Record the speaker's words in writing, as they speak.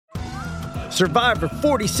Survivor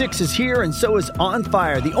 46 is here, and so is On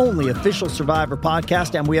Fire, the only official Survivor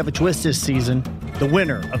podcast, and we have a twist this season. The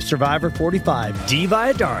winner of Survivor 45, Dee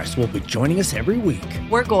Valladares, will be joining us every week.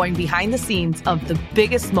 We're going behind the scenes of the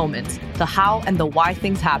biggest moments, the how and the why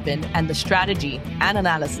things happen, and the strategy and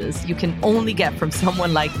analysis you can only get from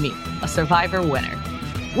someone like me, a Survivor winner.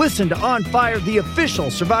 Listen to On Fire, the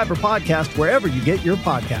official Survivor podcast, wherever you get your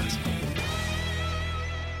podcast.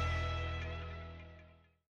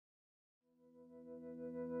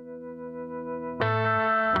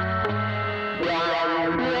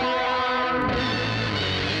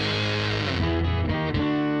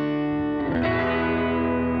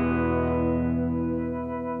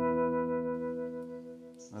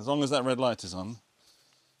 As long as that red light is on,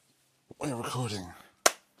 we're recording.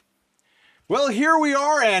 Well, here we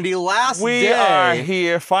are, Andy. Last day. We are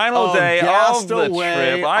here, final day of the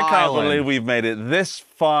G.A.S.Taway trip. I can't Island. believe we've made it this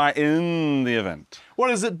far in the event. What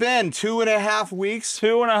has it been? 2.5 weeks?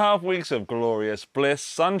 2.5 weeks of glorious bliss,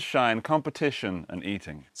 sunshine, competition, and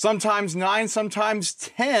eating. Sometimes 9, sometimes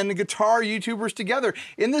 10 guitar YouTubers together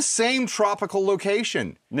in the same tropical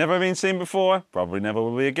location. Never been seen before, probably never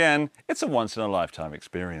will be again. It's a once-in-a-lifetime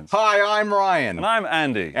experience. Hi, I'm Ryan. And I'm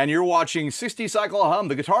Andy. And you're watching 60 Cycle Hum,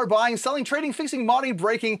 the guitar buying, selling, trading, fixing, modding,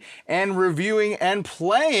 breaking, and reviewing and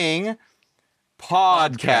playing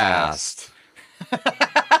podcast.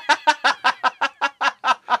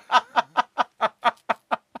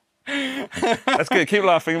 That's good. Keep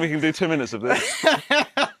laughing. We can do 2 minutes of this.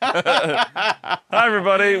 Hi,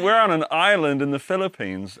 everybody. We're on an island in the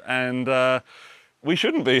Philippines, and we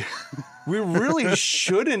shouldn't be. We really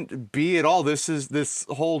shouldn't be at all. This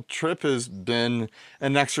whole trip has been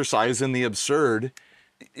an exercise in the absurd.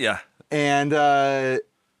 Yeah. And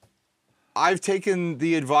I've taken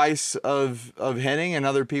the advice of Henning and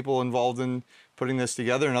other people involved in putting this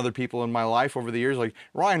together and other people in my life over the years, like,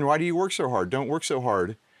 Ryan, why do you work so hard? Don't work so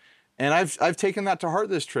hard. And I've taken that to heart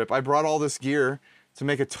this trip. I brought all this gear to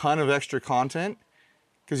make a ton of extra content,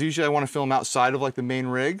 because usually I want to film outside of like the main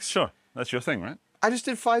rigs. Sure. That's your thing, right? I just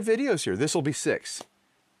did 5 videos here. This will be 6.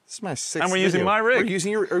 This is my 6th. And we're using my rig. We're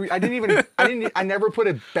using your. I never put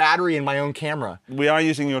a battery in my own camera. We are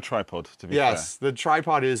using your tripod, to be fair. Yes, the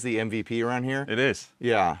tripod is the MVP around here. It is.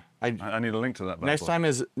 Yeah. I need a link to that. Next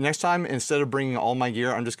time, instead of bringing all my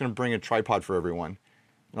gear, I'm just going to bring a tripod for everyone.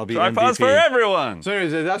 And I'll be Tripods MVP. for everyone. So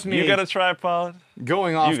anyways, that's me. You got a tripod.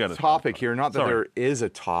 Going off got a topic tripod. here. Not that Sorry. there is a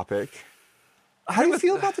topic. How do you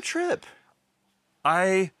feel about the trip?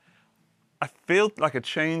 I feel like a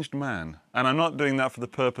changed man, and I'm not doing that for the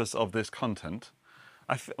purpose of this content.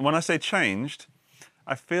 When I say changed,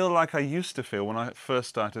 I feel like I used to feel when I first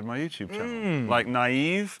started my YouTube channel. Like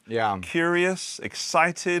naive, curious,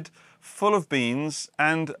 excited, full of beans,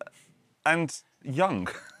 and young.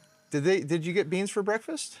 Did you get beans for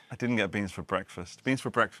breakfast? I didn't get beans for breakfast. Beans for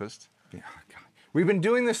breakfast. Yeah, God. We've been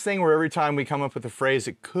doing this thing where every time we come up with a phrase,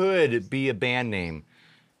 it could be a band name,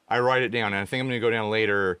 I write it down. And I think I'm going to go down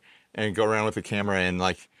later and go around with the camera and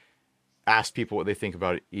like ask people what they think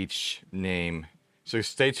about each name. So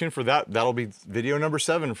stay tuned for that. That'll be video number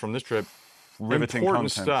 7 from this trip. Riveting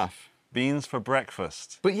Important content. stuff. Beans for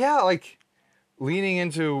breakfast. But yeah, like leaning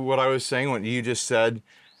into what I was saying, what you just said,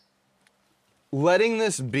 letting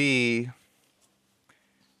this be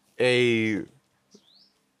a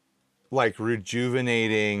like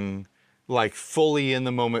rejuvenating, like fully in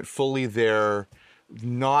the moment, fully there,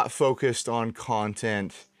 not focused on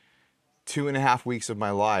content, 2.5 weeks of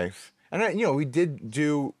my life. And we did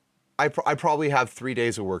do, I probably have 3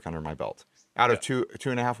 days of work under my belt out of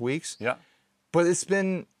 2.5 weeks. Yeah. But it's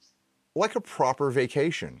been like a proper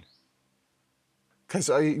vacation. Because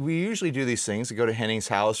we usually do these things. We go to Henning's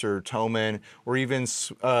house or Toman or even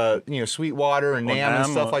Sweetwater and Nam and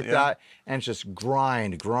stuff like that. And it's just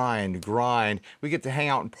grind, grind, grind. We get to hang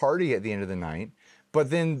out and party at the end of the night. But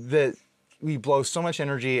then we blow so much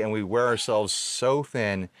energy and we wear ourselves so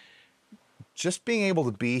thin. Just being able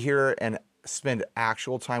to be here and spend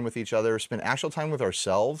actual time with each other, spend actual time with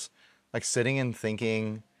ourselves, like sitting and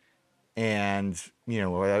thinking. And,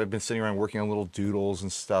 I've been sitting around working on little doodles and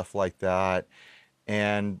stuff like that.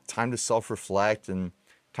 And time to self-reflect and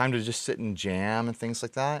time to just sit and jam and things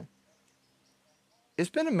like that.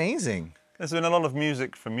 It's been amazing. There's been a lot of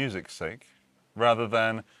music for music's sake, rather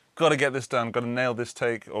than got to get this done, got to nail this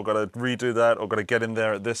take, or got to redo that, or got to get in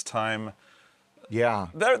there at this time. Yeah.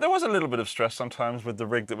 There was a little bit of stress sometimes with the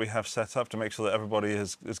rig that we have set up to make sure that everybody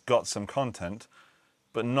has got some content,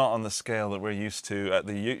 but not on the scale that we're used to at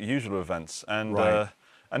the usual events. And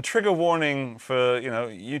and trigger warning for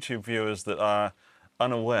YouTube viewers that are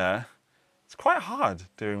unaware, it's quite hard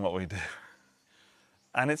doing what we do.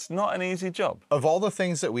 And it's not an easy job. Of all the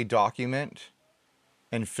things that we document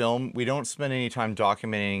and film, we don't spend any time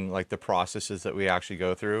documenting like the processes that we actually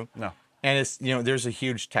go through. No. And it's, there's a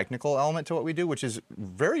huge technical element to what we do, which is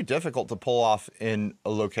very difficult to pull off in a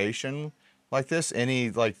location like this,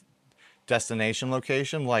 any like destination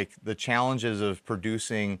location. Like the challenges of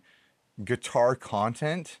producing guitar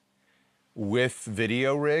content with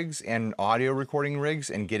video rigs and audio recording rigs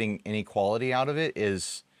and getting any quality out of it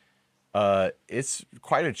is, it's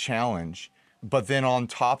quite a challenge. But then on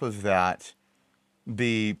top of that,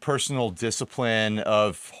 the personal discipline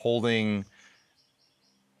of holding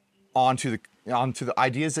onto the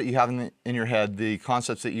ideas that you have in your head, the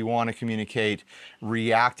concepts that you want to communicate,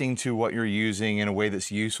 reacting to what you're using in a way that's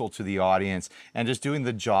useful to the audience, and just doing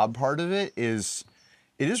the job part of it is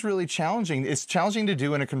really challenging. It's challenging to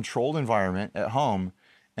do in a controlled environment at home,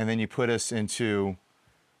 and then you put us into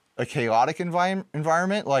a chaotic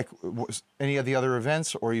environment like any of the other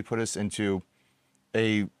events, or you put us into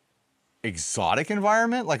a exotic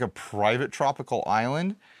environment like a private tropical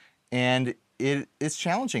island, and it's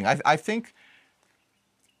challenging. I think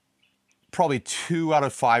probably 2 out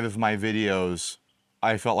of 5 of my videos,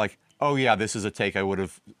 I felt like, oh yeah, this is a take I would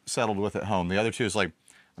have settled with at home. The other 2 is like,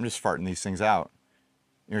 I'm just farting these things out.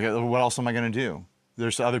 What else am I going to do?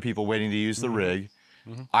 There's other people waiting to use the rig.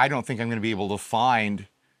 I don't think I'm going to be able to find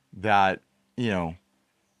that,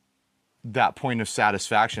 that point of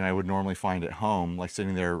satisfaction I would normally find at home, like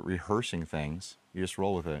sitting there rehearsing things. You just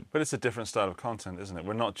roll with it. But it's a different style of content, isn't it?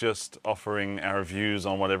 We're not just offering our views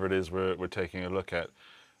on whatever it is we're taking a look at.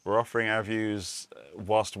 We're offering our views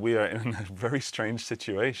whilst we are in a very strange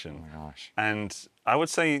situation. Oh my gosh. And I would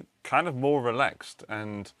say kind of more relaxed.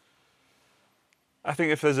 And I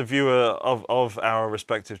think if there's a viewer of our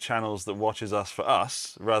respective channels that watches us for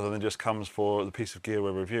us, rather than just comes for the piece of gear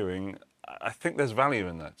we're reviewing, I think there's value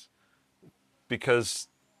in that. Because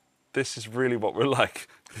this is really what we're like.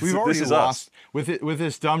 We've already this is lost us. with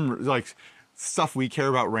this dumb like stuff we care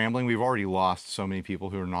about rambling. We've already lost so many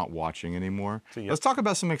people who are not watching anymore. So, yeah. Let's talk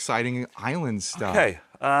about some exciting island stuff. Okay,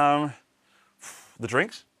 the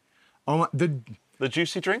drinks, Oh, the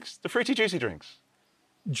juicy drinks, the fruity juicy drinks.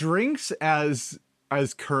 drinks as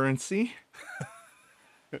currency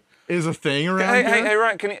is a thing around Hey, here. hey,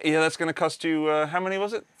 Ryan, that's going to cost you, how many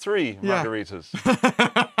was it? 3 Yeah. margaritas.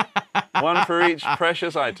 1 for each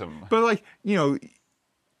precious item. But like,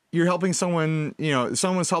 you're helping someone,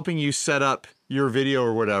 someone's helping you set up your video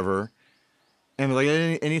or whatever. And like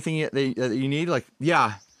anything that you need, like,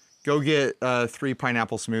 yeah, go get 3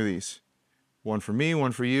 pineapple smoothies. 1 for me,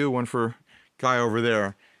 1 for you, 1 for guy over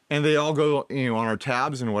there. And they all go, on our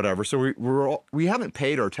tabs and whatever. So we haven't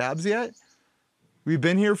paid our tabs yet. We've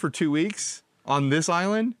been here for 2 weeks on this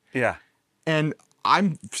island. Yeah. And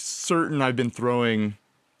I'm certain I've been throwing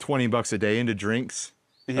 $20 a day into drinks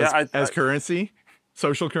as currency,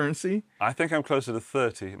 social currency. I think I'm closer to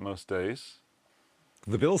 30 most days.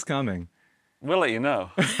 The bill's coming. We'll let you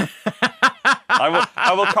know.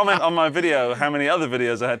 I will comment on my video how many other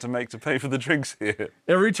videos I had to make to pay for the drinks here.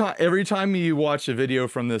 Every time you watch a video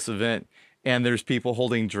from this event and there's people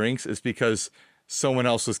holding drinks, it's because someone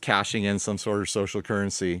else was cashing in some sort of social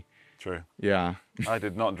currency. True. Yeah. I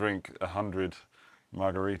did not drink 100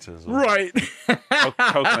 margaritas or Right.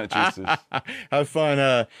 coconut juices. Have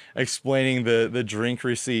fun explaining the drink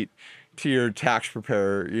receipt to your tax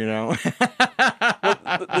preparer, Well,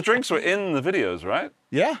 the drinks were in the videos, right?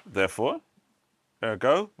 Yeah. Therefore,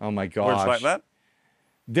 ergo, Oh my gosh. words like that.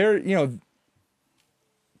 There,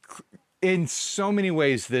 in so many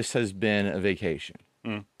ways, this has been a vacation.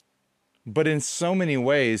 But in so many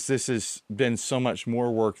ways, this has been so much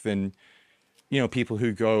more work than, people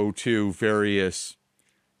who go to various,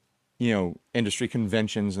 industry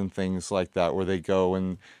conventions and things like that, where they go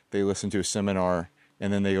and they listen to a seminar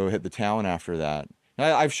and then they go hit the town after that.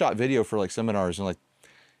 I've shot video for like seminars and like,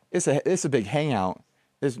 it's a big hangout.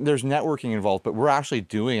 There's networking involved, but we're actually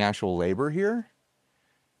doing actual labor here.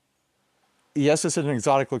 Yes, it's an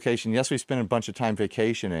exotic location. Yes, we spend a bunch of time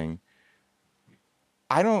vacationing.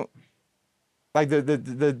 I don't like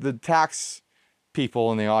the tax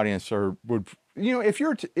people in the audience would if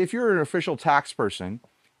you're an official tax person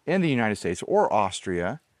in the United States or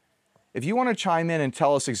Austria, if you want to chime in and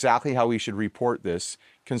tell us exactly how we should report this,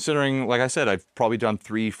 considering, like I said, I've probably done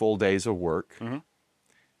 3 full days of work.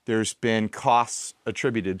 There's been costs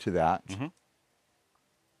attributed to that.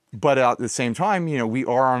 But at the same time, we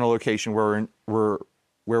are on a location where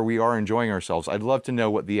we are enjoying ourselves. I'd love to know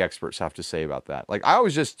what the experts have to say about that. Like, I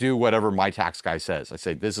always just do whatever my tax guy says. I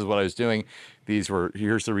say, this is what I was doing.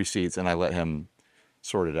 Here's the receipts, and I let him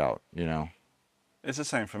sort it out, It's the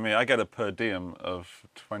same for me. I get a per diem of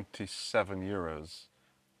 27 euros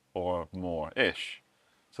or more-ish.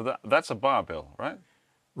 So that's a bar bill, right?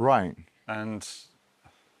 Right. And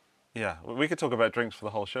yeah, we could talk about drinks for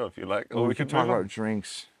the whole show if you like. Or Well, we can talk about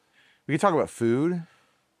drinks. We can talk about food.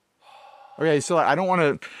 Okay, so I don't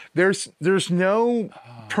want to. There's no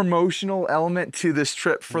promotional element to this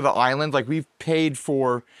trip for the island. Like we've paid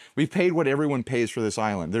what everyone pays for this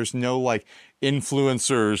island. There's no like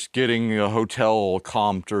influencers getting a hotel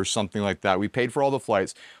comped or something like that. We paid for all the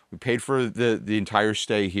flights. We paid for the entire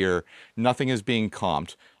stay here. Nothing is being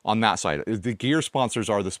comped on that side. The gear sponsors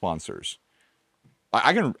are the sponsors.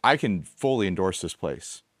 I can fully endorse this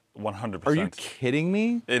place. 100%. Are you kidding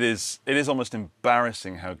me? It is almost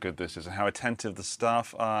embarrassing how good this is and how attentive the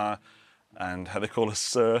staff are and how they call us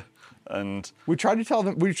sir. And we tried to tell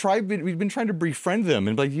them, we've been trying to befriend them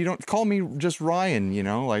and like, you don't call me just Ryan, you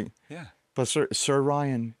know, like, yeah. But Sir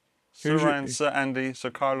Ryan. Sir Ryan, Sir Andy, Sir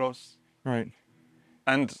Carlos. Right.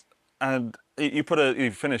 And you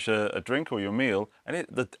finish a drink or your meal and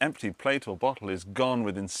the empty plate or bottle is gone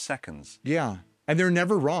within seconds. Yeah. And they're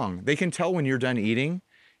never wrong. They can tell when you're done eating.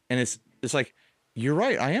 And it's like, you're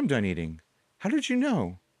right, I am done eating. How did you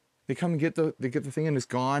know? They come and get the thing and it's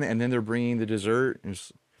gone, and then they're bringing the dessert. And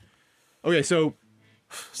okay, so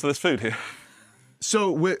there's food here.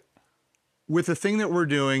 So with the thing that we're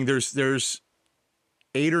doing, there's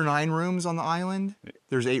 8 or 9 rooms on the island.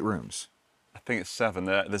 There's 8 rooms. I think it's 7.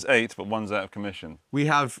 There's 8, but one's out of commission. We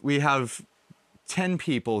have 10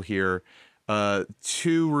 people here.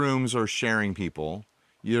 2 rooms are sharing people.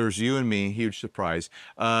 There's you and me, huge surprise.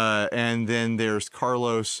 And then there's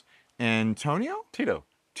Carlos and Tonio? Tito.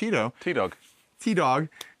 T-Dog. T-Dog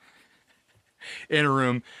in a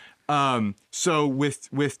room. So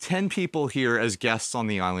with 10 people here as guests on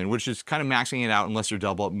the island, which is kind of maxing it out unless you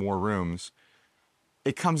double up more rooms,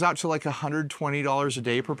 it comes out to like $120 a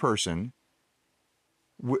day per person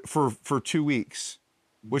for 2 weeks,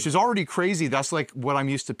 which is already crazy. That's like what I'm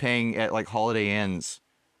used to paying at like Holiday Inns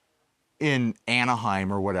in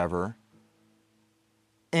Anaheim or whatever.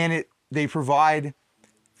 And they provide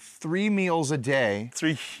 3 meals a day.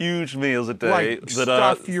 3 huge meals a day like that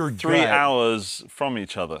are 3 gut. hours from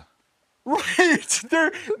each other. Right.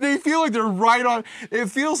 They feel like they're right on.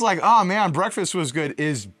 It feels like, oh man, breakfast was good.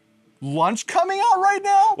 Is lunch coming out right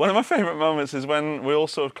now? One of my favorite moments is when we all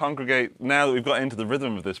sort of congregate, now that we've got into the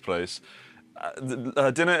rhythm of this place.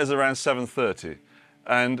 Dinner is around 7:30.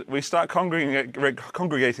 And we start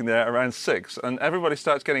congregating there around 6, and everybody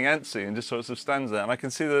starts getting antsy and just sort of stands there. And I can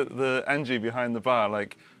see the Angie behind the bar,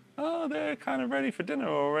 like, oh, they're kind of ready for dinner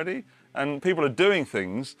already. And people are doing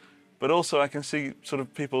things, but also I can see sort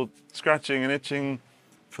of people scratching and itching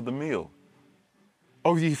for the meal.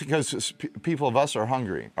 Oh, because people of us are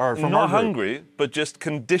hungry, or from not hungry, but just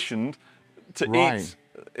conditioned to right.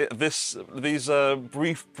 eat these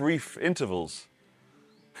brief intervals.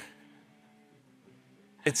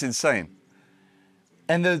 It's insane.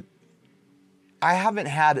 And I haven't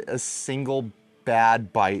had a single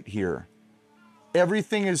bad bite here.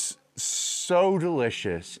 Everything is so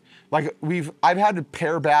delicious. Like I've had to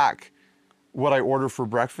pare back what I order for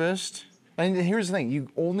breakfast. And here's the thing,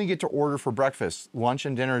 you only get to order for breakfast. Lunch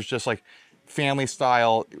and dinner is just like family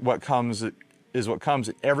style. What comes is what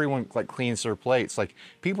comes. Everyone like cleans their plates. Like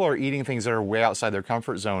people are eating things that are way outside their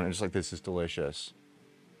comfort zone and it's like, this is delicious.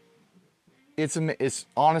 It's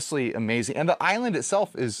honestly amazing. And the island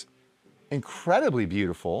itself is incredibly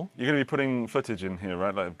beautiful. You're going to be putting footage in here,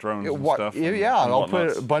 right? Like drones and stuff? Yeah, I'll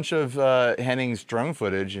put a bunch of Henning's drone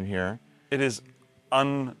footage in here. It is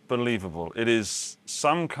unbelievable. It is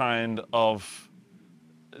some kind of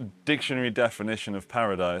dictionary definition of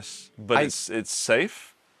paradise, but it's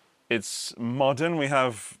safe, it's modern. We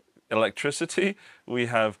have electricity, we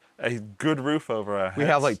have a good roof over our heads. We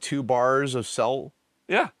have like 2 bars of cell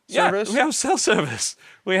service. We have cell service.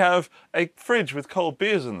 We have a fridge with cold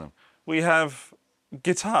beers in them. We have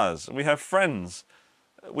guitars. We have friends.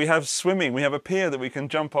 We have swimming. We have a pier that we can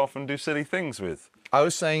jump off and do silly things with. I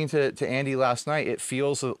was saying to Andy last night, it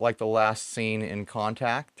feels like the last scene in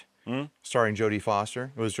Contact, starring Jodie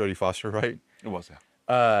Foster. It was Jodie Foster, right? It was,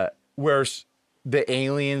 yeah. Where the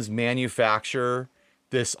aliens manufacture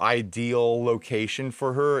this ideal location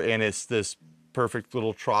for her, and it's this perfect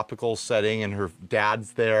little tropical setting, and her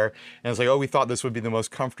dad's there, and it's like, oh, we thought this would be the most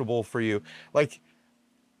comfortable for you. Like,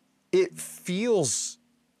 it feels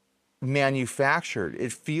manufactured.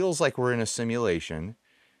 It feels like we're in a simulation.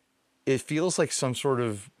 It feels like some sort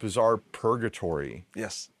of bizarre purgatory.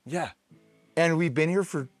 Yes. Yeah. And we've been here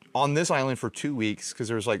on this island for 2 weeks because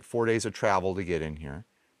there's like 4 days of travel to get in here.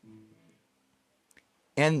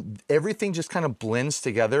 And everything just kind of blends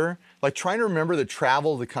together. Like trying to remember the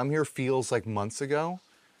travel to come here feels like months ago.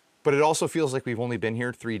 but it also feels like we've only been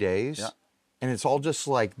here 3 days. Yeah. And it's all just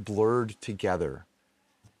like blurred together.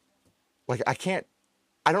 Like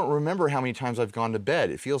I don't remember how many times I've gone to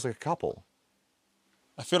bed. It feels like a couple.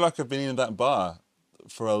 I feel like I've been in that bar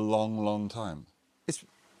for a long, long time. It's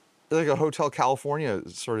like a Hotel California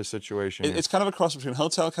sort of situation. It's kind of a cross between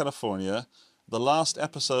Hotel California, the last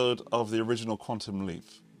episode of the original Quantum Leap,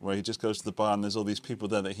 where he just goes to the bar and there's all these people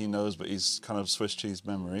there that he knows, but he's kind of Swiss cheese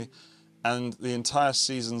memory, and the entire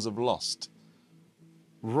seasons of Lost.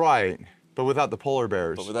 Right, but without the polar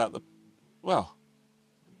bears. But without the... Well,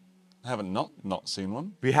 I haven't not seen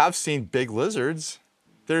one. We have seen big lizards.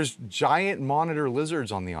 There's giant monitor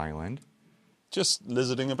lizards on the island. Just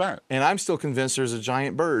lizarding about. And I'm still convinced there's a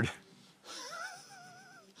giant bird.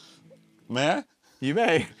 May I? You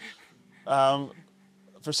may.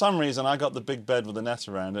 For some reason, I got the big bed with a net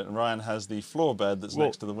around it, and Ryan has the floor bed that's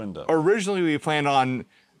next to the window. Originally, we planned on...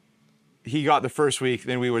 He got the first week,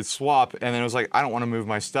 then we would swap, and then it was like, I don't want to move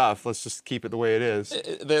my stuff. Let's just keep it the way it is.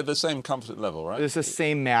 They're the same comfort level, right? It's the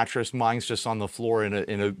same mattress. Mine's just on the floor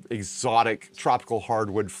in a exotic tropical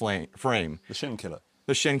hardwood frame. The shin killer.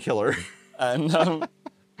 The shin killer. And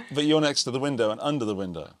but you're next to the window and under the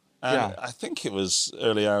window. And Yeah. I think it was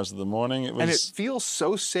early hours of the morning. It was... And it feels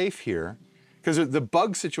so safe here because the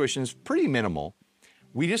bug situation is pretty minimal.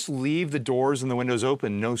 We just leave the doors and the windows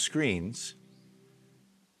open, no screens.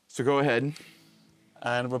 So go ahead.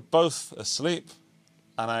 And we're both asleep,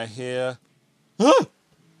 and I hear...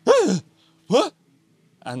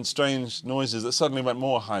 and strange noises that suddenly went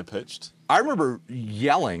more high-pitched. I remember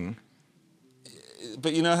yelling.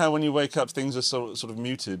 But you know how when you wake up, things are sort of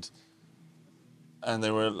muted, and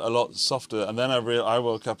they were a lot softer, and then I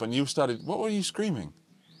woke up, and you started... What were you screaming?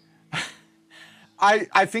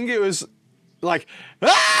 I think it was like,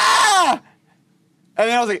 ah! And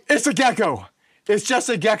then I was like, it's a gecko. It's just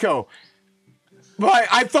a gecko. But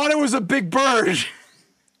I thought it was a big bird.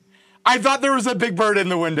 I thought there was a big bird in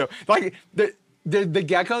the window. Like the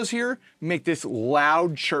geckos here make this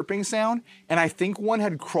loud chirping sound, and I think one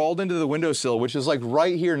had crawled into the windowsill, which is like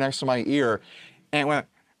right here next to my ear, and it went,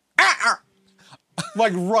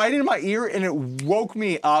 like right in my ear, and it woke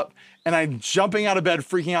me up, and I'm jumping out of bed,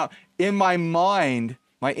 freaking out. In my mind,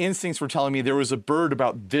 my instincts were telling me there was a bird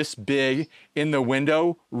about this big in the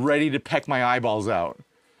window, ready to peck my eyeballs out.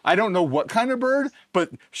 I don't know what kind of bird, but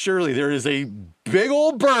surely there is a big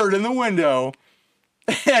old bird in the window.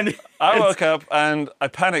 And I woke up and I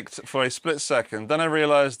panicked for a split second. Then I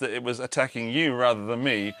realized that it was attacking you rather than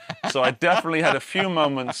me. So I definitely had a few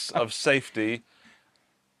moments of safety.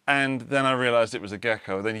 And then I realized it was a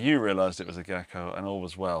gecko. Then you realized it was a gecko, and all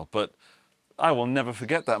was well. But I will never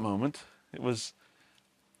forget that moment. It was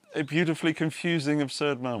a beautifully confusing,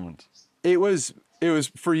 absurd moment. It was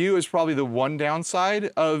for you, it's probably the one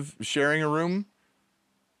downside of sharing a room.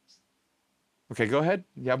 Okay, go ahead.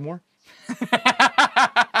 You have more?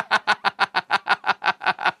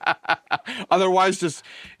 Otherwise, just,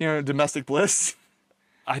 domestic bliss.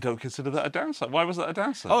 I don't consider that a downside. Why was that a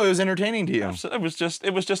downside? Oh, it was entertaining to you. It was just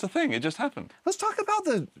a thing. It just happened. Let's talk about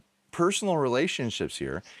the personal relationships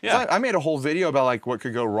here. Yeah. I made a whole video about like what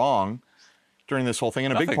could go wrong during this whole thing,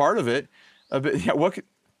 and a big part of it,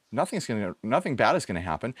 nothing bad is gonna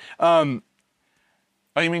happen. Oh,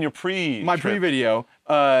 you mean your My pre-video.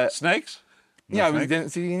 Snakes? No Yeah, snakes? we didn't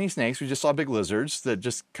see any snakes. We just saw big lizards that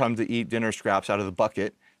just come to eat dinner scraps out of the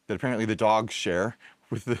bucket that apparently the dogs share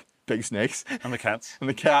with the big snakes. And the cats. And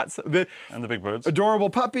the cats. And the big birds. Adorable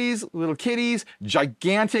puppies, little kitties,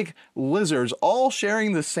 gigantic lizards, all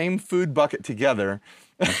sharing the same food bucket together.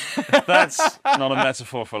 If that's not a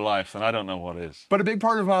metaphor for life, then I don't know what is. But a big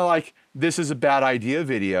part of my, this is a bad idea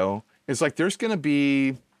video is there's going to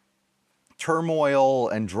be turmoil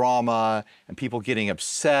and drama and people getting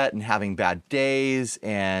upset and having bad days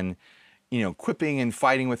and, quipping and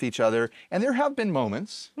fighting with each other. And there have been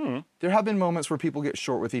moments. There have been moments where people get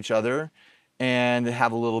short with each other and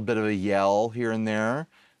have a little bit of a yell here and there,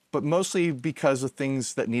 but mostly because of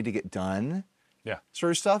things that need to get done. Yeah.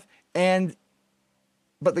 Sort of stuff.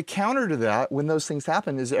 But the counter to that, when those things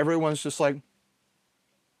happen, is everyone's just like,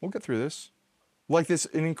 we'll get through this. Like this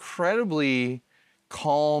an incredibly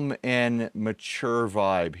calm and mature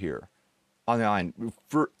vibe here on the island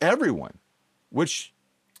for everyone, which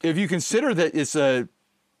if you consider that it's a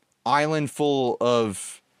island full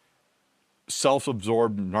of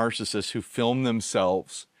self-absorbed narcissists who film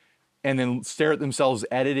themselves and then stare at themselves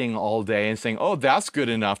editing all day and saying, oh, that's good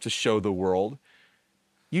enough to show the world.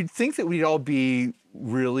 You'd think that we'd all be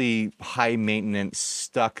really high maintenance,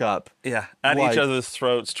 stuck up. Yeah, at each other's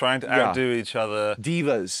throats, trying to outdo each other.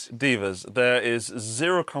 Divas. There is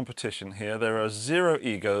zero competition here. There are zero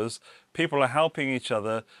egos. People are helping each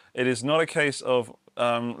other. It is not a case of,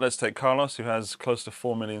 let's take Carlos, who has close to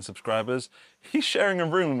 4 million subscribers. He's sharing a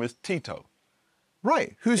room with Tito.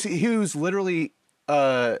 Right. Who's literally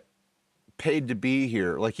paid to be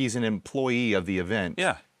here. Like he's an employee of the event.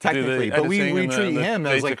 Yeah. Technically. But we treat him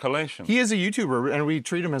as like, collation. he is a YouTuber and we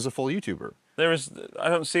treat him as a full YouTuber.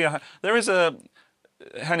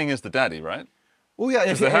 Henning is the daddy, right? Well,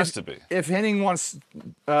 yeah. There has to be. If Henning wants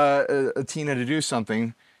Tina to do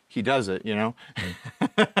something, he does it, you know?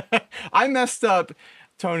 I messed up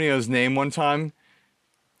Tonio's name one time,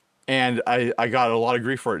 and I got a lot of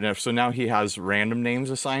grief for it. So now he has random names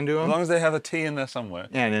assigned to him. As long as they have a T in there somewhere.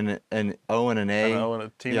 And an O and an A. An O and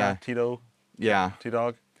a Tina, yeah. Tito. Yeah.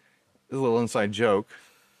 T-Dog. A little inside joke.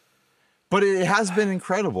 But it has been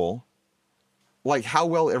incredible, like how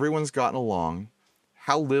well everyone's gotten along,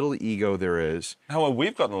 how little ego there is. How well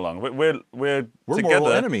we've gotten along. We're together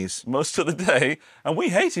mortal enemies most of the day, and we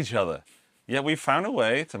hate each other. Yet we found a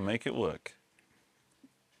way to make it work.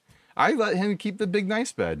 I let him keep the big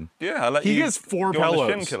nice bed. Yeah, I let you. He gets 4 go on pillows.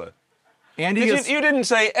 the Shin Killer. And you didn't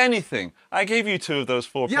say anything. I gave you 2 of those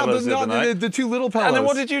 4 pillows the other night. The 2 little pillows. And then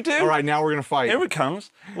what did you do? All right, now we're gonna fight. Here it comes.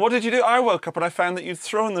 What did you do? I woke up and I found that you'd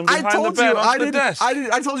thrown them behind the bed onto the desk.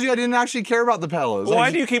 I told you I didn't actually care about the pillows. Well,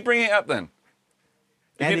 why do you keep bringing it up then?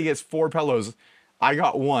 Andy gets 4 pillows. I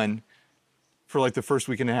got 1 for like the first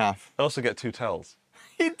week and a half. I also get 2 towels.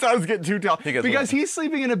 He does get 2 towels because he's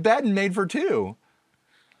sleeping in a bed made for 2.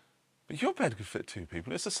 But your bed could fit 2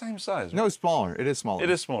 people. It's the same size. Right? No, it's smaller. It is smaller. It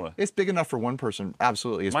is smaller. It's big enough for 1 person.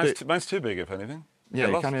 Absolutely. Mine's too big, if anything.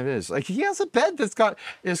 Yeah, it kind of is. Like he has a bed it's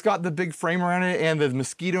got the big frame around it and the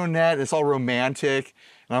mosquito net. It's all romantic,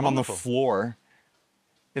 and I'm Wonderful. on the floor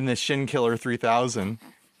in the Shin Killer 3000.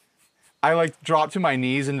 I like dropped to my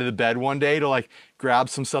knees into the bed one day to like grab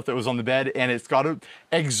some stuff that was on the bed, and it's got an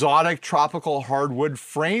exotic tropical hardwood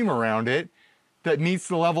frame around it that meets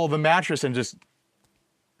the level of the mattress and just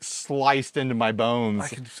sliced into my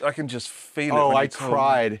bones. I can just feel it. Oh, I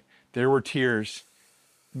cried. There were tears.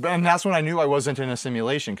 And that's when I knew I wasn't in a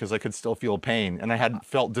simulation, because I could still feel pain, and I had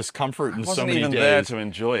felt discomfort in so many days. I wasn't even there to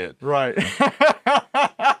enjoy it. Right.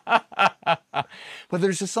 But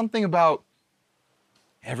there's just something about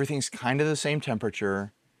everything's kind of the same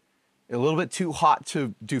temperature, a little bit too hot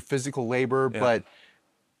to do physical labor, but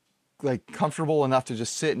like comfortable enough to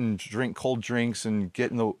just sit and drink cold drinks and get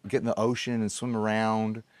in the ocean and swim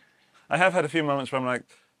around. I have had a few moments where I'm like,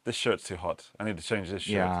 this shirt's too hot. I need to change this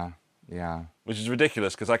shirt. Yeah. Which is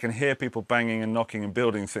ridiculous, because I can hear people banging and knocking and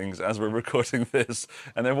building things as we're recording this,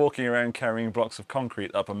 and they're walking around carrying blocks of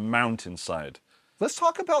concrete up a mountainside. Let's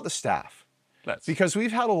talk about the staff. Because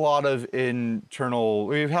we've had a lot of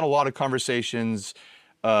conversations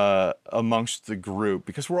amongst the group,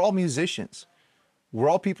 because we're all musicians. We're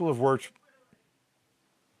all people who've worked,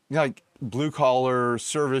 like blue collar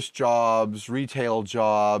service jobs, retail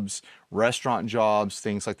jobs, restaurant jobs,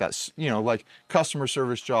 things like that. Like customer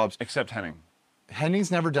service jobs. Except Henning.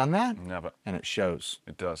 Henning's never done that? Never. And it shows.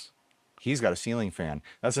 It does. He's got a ceiling fan.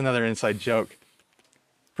 That's another inside joke.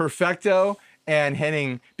 Perfecto and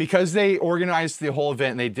Henning, because they organized the whole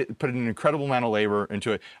event and they put an incredible amount of labor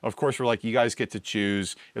into it. Of course, we're like, you guys get to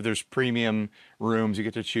choose. If there's premium rooms, you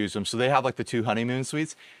get to choose them. So they have like the 2 honeymoon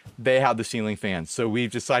suites. They have the ceiling fans. So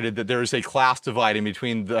we've decided that there is a class dividing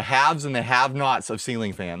between the haves and the have-nots of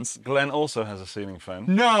ceiling fans. Glenn also has a ceiling fan.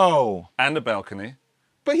 No. And a balcony.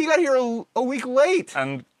 But he got here a week late.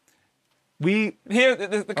 And the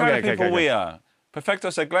kind of people we are. Perfecto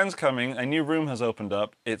said, Glenn's coming, a new room has opened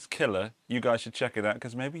up, it's killer, you guys should check it out,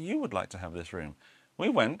 because maybe you would like to have this room. We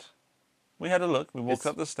went, we had a look, we walked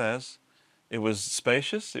up the stairs, it was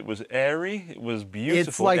spacious, it was airy, it was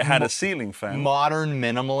beautiful, it had a ceiling fan. Modern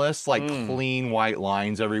minimalist, like clean white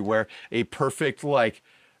lines everywhere, a perfect like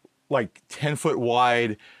 10-foot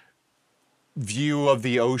wide view of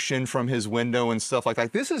the ocean from his window and stuff like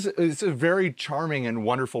that. It's a very charming and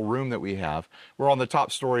wonderful room that we have. We're on the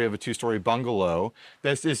top story of a 2-story bungalow.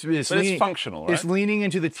 But it's functional, right? It's leaning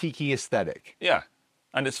into the tiki aesthetic. Yeah,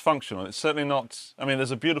 and it's functional. It's certainly not, I mean,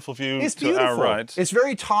 there's a beautiful view to our right. It's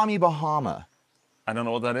very Tommy Bahama. I don't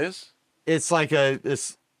know what that is. It's like a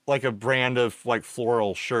brand of like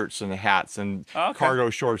floral shirts and hats and cargo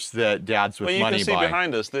shorts that dads with money buy. Well, you can see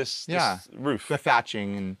behind us this roof. The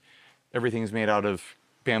thatching, and everything's made out of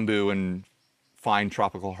bamboo and fine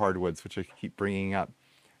tropical hardwoods, which I keep bringing up.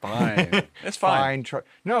 Fine. It's fine.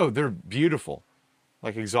 No, they're beautiful.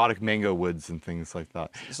 Like exotic mango woods and things like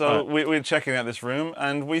that. So we're checking out this room,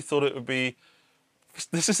 and we thought it would be...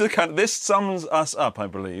 This sums us up, I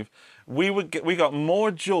believe. We got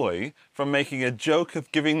more joy from making a joke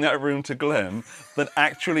of giving that room to Glenn than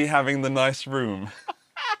actually having the nice room.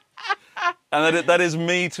 And that is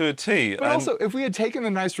me to a T. But also, if we had taken the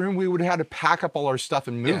nice room, we would have had to pack up all our stuff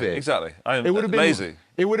and move it. Exactly. It would have been lazy.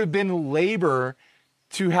 It would have been labor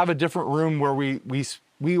to have a different room where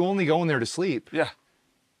we only go in there to sleep. Yeah.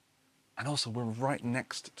 And also, we're right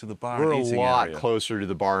next to the bar We're and a eating lot area. closer to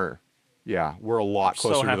the bar. Yeah, we're a lot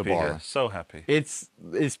closer to the bar. Here. So happy. It's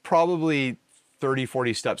probably 30,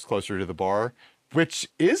 40 steps closer to the bar, which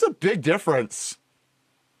is a big difference.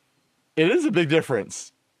 It is a big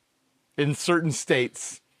difference in certain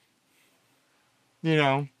states. You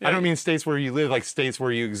know, Yeah. I don't mean states where you live, like states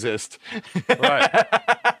where you exist. Right.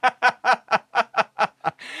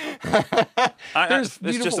 It's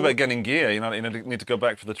beautiful- just about getting gear. You need to go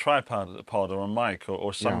back for the tripod or a mic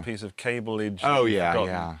or some piece of cableage. Oh, you've yeah, forgotten.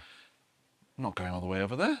 yeah. I'm not going all the way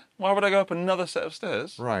over there. Why would I go up another set of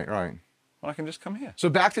stairs Right. when I can just come here? So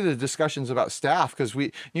back to the discussions about staff, because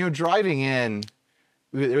driving in,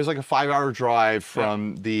 it was like a 5-hour drive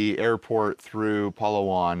from the airport through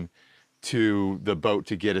Palawan to the boat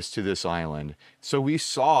to get us to this island. So we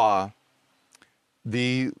saw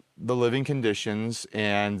the living conditions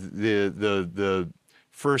and the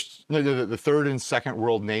third and second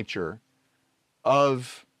world nature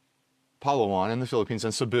of Palawan in the Philippines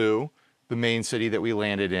and Cebu, the main city that we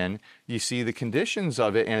landed in. You see the conditions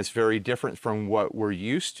of it, and it's very different from what we're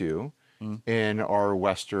used to in our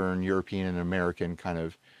Western European and American kind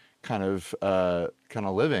of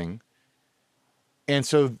living. And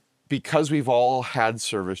so, because we've all had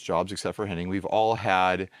service jobs, except for Henning, we've all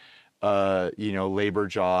had labor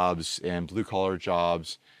jobs and blue collar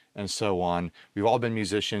jobs and so on. We've all been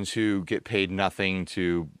musicians who get paid nothing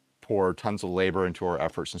to pour tons of labor into our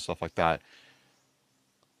efforts and stuff like that.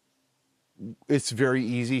 It's very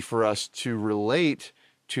easy for us to relate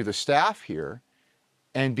to the staff here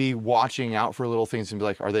and be watching out for little things and be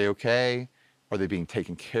like, are they okay? Are they being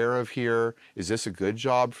taken care of here? Is this a good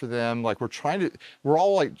job for them? Like we're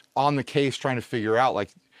all like on the case trying to figure out, like,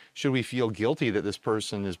 should we feel guilty that this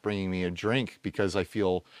person is bringing me a drink because I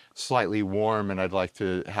feel slightly warm and I'd like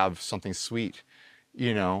to have something sweet,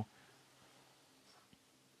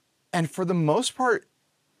 And for the most part,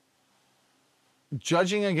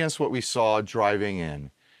 judging against what we saw driving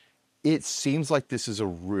in, it seems like this is a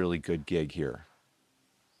really good gig here.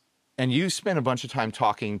 And you spent a bunch of time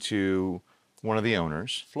talking to one of the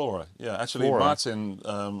owners. Flora, yeah. Actually, Flora. Martin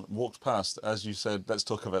walked past as you said, let's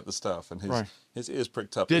talk about the staff, and his ears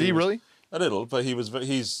pricked up. Did he really? A little, but he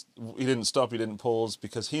didn't stop, he didn't pause,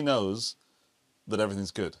 because he knows that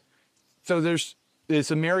everything's good. So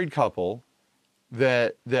it's a married couple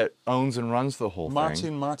that owns and runs the whole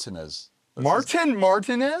thing. Martinez.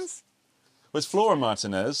 Martinez? Well, it's Flora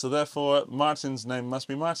Martinez, so therefore Martin's name must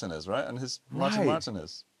be Martinez, right? And his Martin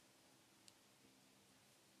Martinez.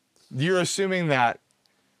 You're assuming that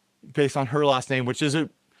based on her last name, which is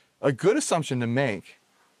a good assumption to make.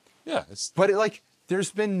 Yeah, But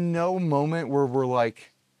there's been no moment where we're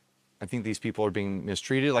like, I think these people are being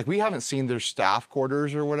mistreated. Like, we haven't seen their staff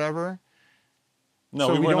quarters or whatever. No,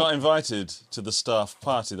 So we we were don't- not invited to the staff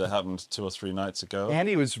party that happened 2 or 3 nights ago.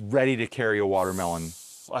 Andy was ready to carry a watermelon.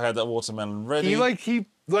 I had that watermelon ready. He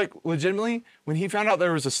legitimately, when he found out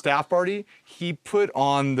there was a staff party, he put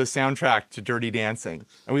on the soundtrack to Dirty Dancing,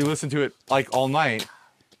 and we listened to it all night.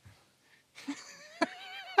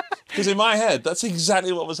 Because in my head, that's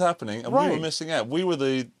exactly what was happening, and we Right. were missing out. We were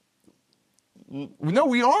the No,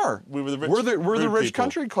 we are. We were the rich. We're the rude rich people.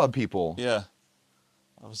 country club people. Yeah,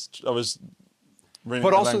 I was reading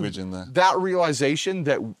But the also language in there. that realization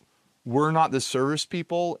that we're not the service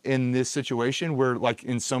people in this situation, where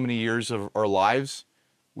in so many years of our lives,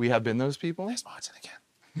 we have been those people. There's Martin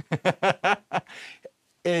again.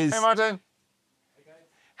 Hey, Martin.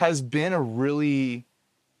 Has been a really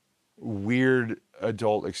weird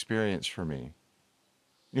adult experience for me.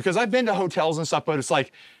 Because I've been to hotels and stuff, but it's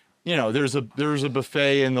there's a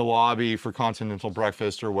buffet in the lobby for continental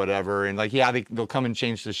breakfast or whatever, and they'll come and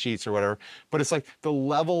change the sheets or whatever. But it's the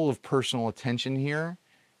level of personal attention here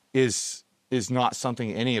is not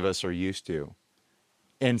something any of us are used to.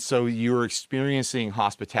 And so you're experiencing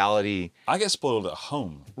hospitality. I get spoiled at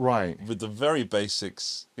home. Right. With the very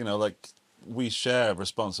basics, we share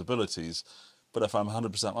responsibilities, but if I'm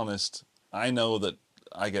 100% honest, I know that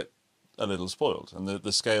I get a little spoiled, and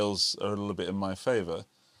the scales are a little bit in my favor,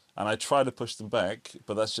 and I try to push them back,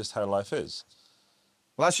 but that's just how life is.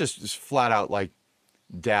 Well, that's just flat out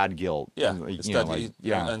dad guilt. Yeah, It's it's that,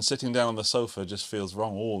 and sitting down on the sofa just feels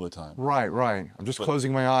wrong all the time. Right. I'm just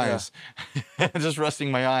closing my eyes. Yeah. Just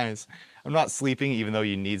resting my eyes. I'm not sleeping, even though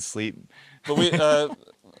you need sleep. But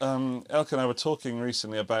Elke and I were talking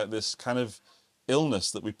recently about this kind of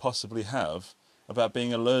illness that we possibly have, about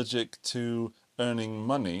being allergic to earning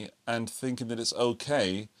money and thinking that it's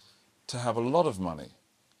okay to have a lot of money.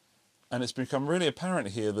 And it's become really apparent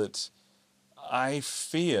here that I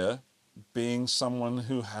fear being someone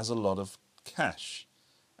who has a lot of cash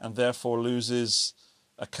and therefore loses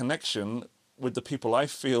a connection with the people I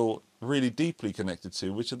feel really deeply connected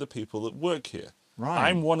to, which are the people that work here. Right.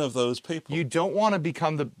 I'm one of those people. You don't want to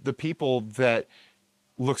become the people that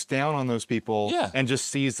looks down on those people and just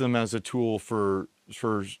sees them as a tool to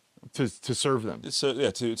serve them. So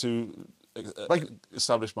yeah, to like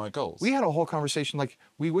establish my goals. We had a whole conversation like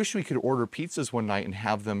we wish we could order pizzas one night and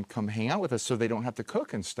have them come hang out with us so they don't have to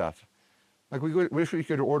cook and stuff. Like we wish we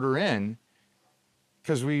could order in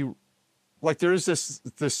because there's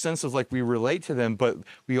this sense of like we relate to them, but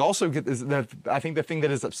we also get this, that I think the thing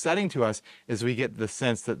that is upsetting to us is we get the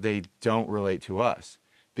sense that they don't relate to us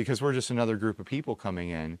because we're just another group of people coming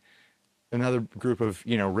in, another group of,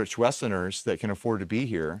 rich Westerners that can afford to be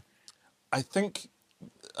here. I think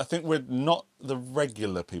we're not the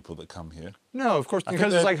regular people that come here. No, of course,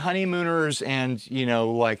 because it's like honeymooners and,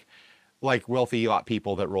 like wealthy yacht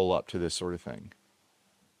people that roll up to this sort of thing.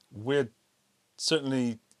 We're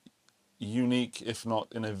certainly unique, if not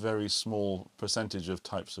in a very small percentage of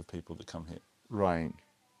types of people that come here. Right.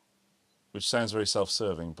 Which sounds very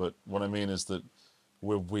self-serving, but what I mean is that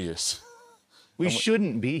we're weird. We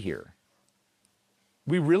shouldn't be here.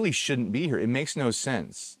 We really shouldn't be here. It makes no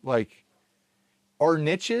sense. Like, our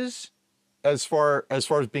niches, as far as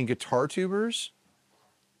being guitar tubers,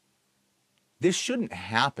 this shouldn't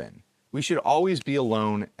happen. We should always be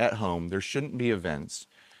alone at home. There shouldn't be events.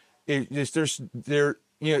 If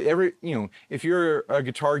you're a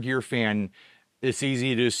Guitar Gear fan, it's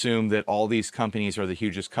easy to assume that all these companies are the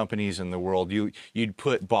hugest companies in the world. You'd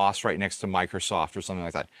put Boss right next to Microsoft or something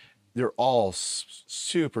like that. They're all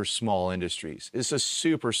super small industries. It's a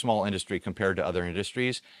super small industry compared to other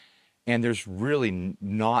industries. And there's really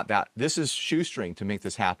not that. This is shoestring to make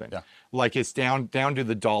this happen. Yeah. Like it's down to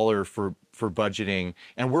the dollar for budgeting,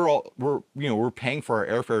 and we're paying for our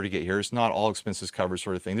airfare to get here. It's not all expenses covered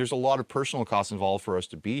sort of thing. There's a lot of personal costs involved for us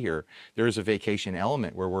to be here. There is a vacation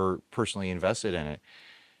element where we're personally invested in it.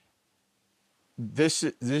 This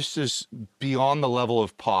is beyond the level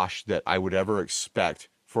of posh that I would ever expect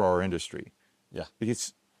for our industry. Yeah,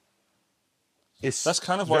 it's that's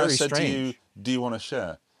kind of why I said strange. to you, "Do you want to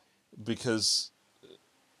share?" Because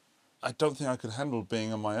I don't think I could handle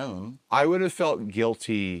being on my own. I would have felt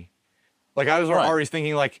guilty. Like I was already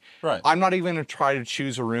thinking like, I'm not even going to try to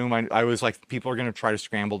choose a room. I was like, people are going to try to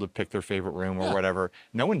scramble to pick their favorite room or whatever.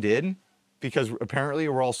 No one did because apparently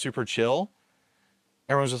we're all super chill.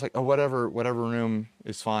 Everyone's just like, oh, whatever room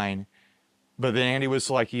is fine. But then Andy was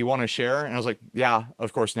like, you want to share? And I was like, yeah,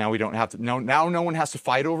 of course. Now we don't have to. Now no one has to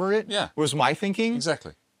fight over it. Yeah. Was my thinking.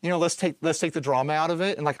 Exactly. Let's take the drama out of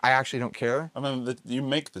it, and like I actually don't care. I mean, you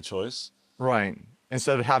make the choice, right?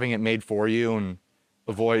 Instead of having it made for you and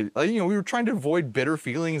avoid, we were trying to avoid bitter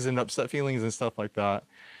feelings and upset feelings and stuff like that.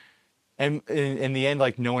 And in the end,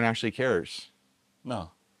 like no one actually cares. No.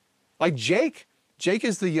 Like Jake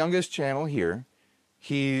is the youngest channel here.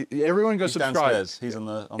 Everyone go subscribe. Downstairs. He's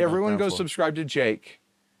on everyone the go floor. Subscribe to Jake.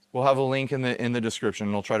 We'll have a link in the description.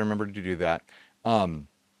 And I'll try to remember to do that.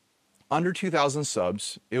 Under 2,000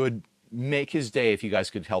 subs, it would make his day if you guys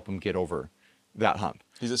could help him get over that hump.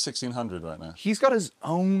 He's at 1,600 right now. He's got his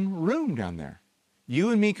own room down there. You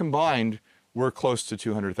and me combined, we're close to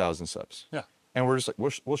 200,000 subs. Yeah. And we're just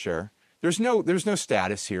like, we'll share. There's no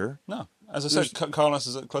status here. No. As I said, Carlos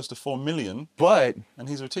is at close to 4 million. But. And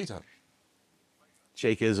he's with Tito.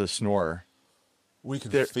 Jake is a snorer. We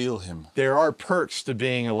can feel him. There are perks to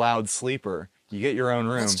being a loud sleeper. You get your own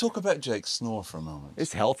room. Let's talk about Jake's snore for a moment.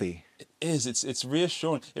 It's healthy. It is. It's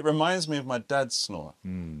reassuring. It reminds me of my dad's snore,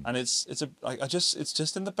 and it's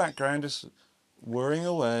just in the background, just whirring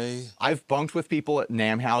away. I've bunked with people at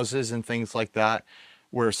NAMM houses and things like that,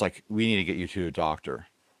 where it's like, we need to get you to a doctor.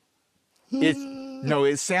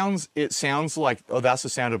 It sounds like, oh, that's the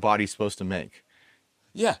sound a body's supposed to make.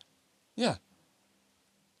 Yeah, yeah.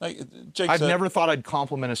 Like I've never thought I'd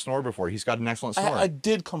compliment a snore before. He's got an excellent snore. I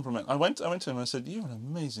did compliment. I went to him and I said, "You have an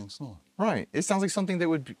amazing snore." Right. It sounds like something that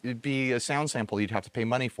would be a sound sample you'd have to pay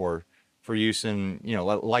money for use in,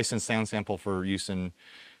 licensed sound sample for use in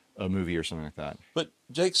a movie or something like that. But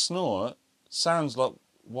Jake's snore sounds like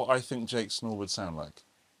what I think Jake's snore would sound like.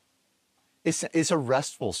 It's a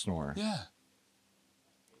restful snore. Yeah.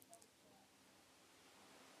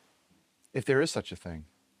 If there is such a thing.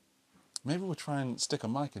 Maybe we'll try and stick a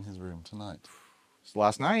mic in his room tonight. It's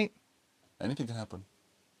last night. Anything can happen.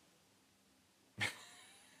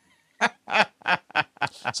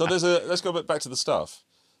 So let's go back to the stuff.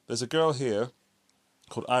 There's a girl here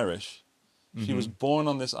called Irish, She was born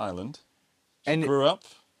on this island. She And- grew up.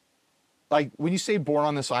 Like when you say born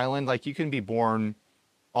on this island, like you can be born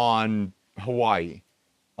on Hawaii,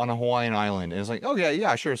 on a Hawaiian island, and it's like, oh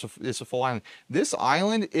yeah, sure, it's a full island. This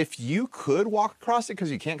island, if you could walk across it,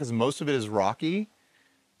 because you can't, because most of it is rocky,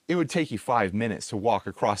 it would take you 5 minutes to walk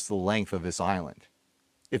across the length of this island,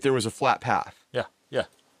 if there was a flat path. Yeah, yeah.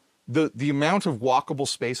 The amount of walkable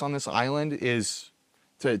space on this island is,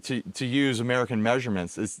 to use American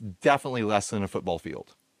measurements, is definitely less than a football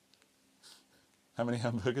field. How many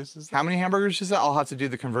hamburgers is that? How many hamburgers is that? I'll have to do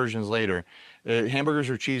the conversions later. Hamburgers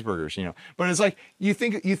or cheeseburgers, you know. But it's like you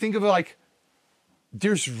think of it like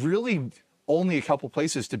there's really only a couple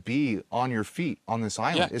places to be on your feet on this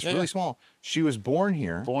island. Yeah, it's yeah, really yeah. small. She was born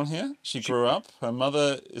here. Born here. She grew up. Her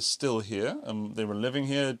mother is still here. They were living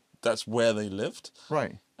here. That's where they lived.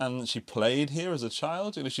 Right. And she played here as a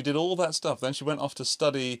child. You know, she did all that stuff. Then she went off to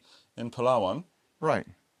study in Palawan Right.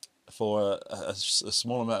 for a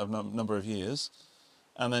small amount of number of years.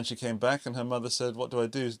 And then she came back, and her mother said, "What do I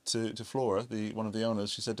do to Flora, one of the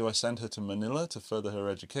owners?" She said, "Do I send her to Manila to further her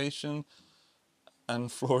education?"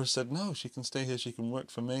 And Flora said, "No, she can stay here. She can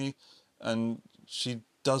work for me." And she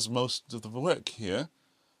does most of the work here.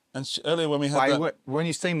 And earlier when we had When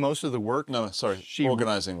you say most of the work, No, sorry,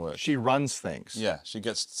 organizing work. She runs things. Yeah, she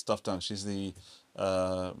gets stuff done. She's the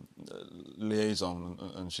liaison,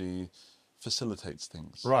 and she facilitates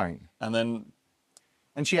things. Right.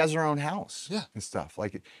 And she has her own house. Yeah. And stuff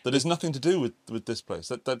like. that has nothing to do with this place.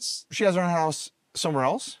 That's She has her own house somewhere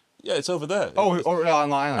else. yeah, it's over there. Oh, or on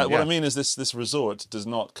the island. What yeah. I mean is this resort does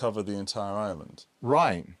not cover the entire island.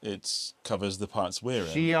 Right. It covers the parts we're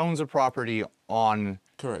in. She owns a property on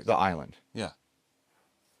Correct. the island. Yeah.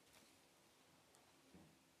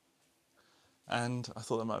 And I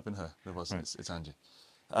thought that might have been her. It wasn't. Right. It's Angie.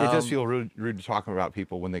 It does feel rude to talk about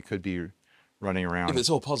people when they could be running around. If it's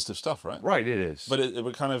all positive stuff, right? Right, it is. But it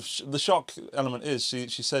would kind of the shock element is she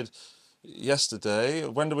said yesterday,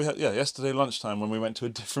 when did we have yesterday lunchtime when we went to a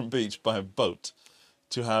different beach by a boat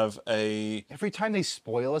to have a Every time they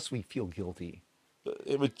spoil us, we feel guilty.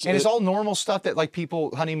 it would And it's all normal stuff that like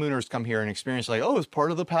people, honeymooners come here and experience like, oh, it's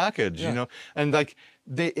part of the package, Yeah. you know? And like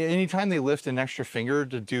anytime they lift an extra finger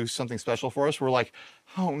to do something special for us, we're like,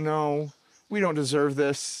 oh no, we don't deserve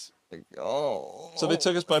this. Like, oh. so they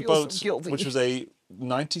took us I by feel boat, so guilty. which was a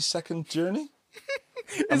 90-second journey.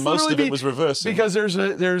 It's And most of literally it was reversing. because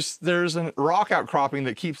there's a rock outcropping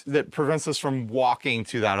that prevents us from walking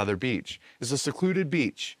to that other beach. It's a secluded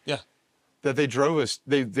beach Yeah, that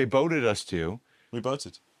they boated us to, we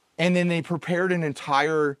boated. and then they prepared an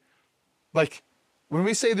entire, like, when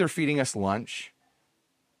we say they're feeding us lunch,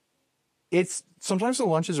 it's sometimes the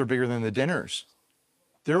lunches are bigger than the dinners.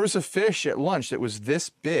 There was a fish at lunch that was this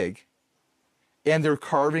big, and they're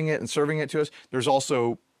carving it and serving it to us. There's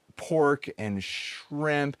also pork and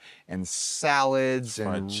shrimp and salads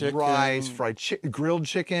and chicken. rice, grilled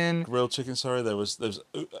chicken, Grilled chicken. Sorry, there was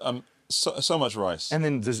so much rice. and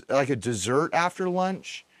then like a dessert after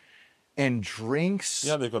lunch, and drinks.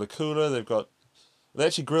 Yeah, they've got a cooler. They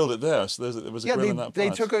actually grilled it there. So there was a grill in that part.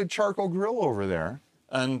 they took a charcoal grill over there.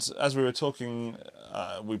 And as we were talking,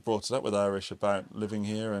 we brought it up with Irish about living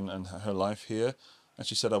here and her life here. And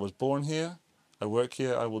she said, "I was born here, I work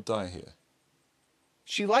here, I will die here."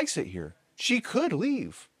 She likes it here. She could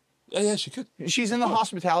leave. Yeah, she could. She's in the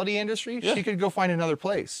hospitality industry. Yeah. She could go find another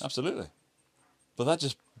place. Absolutely. But that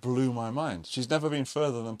just blew my mind. She's never been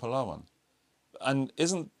further than Palawan. And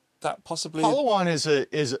isn't that possibly... Palawan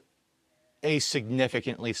is a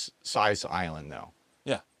significantly sized island, though.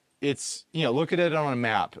 Yeah. It's, look at it on a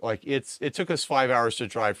map. Like it took us 5 hours to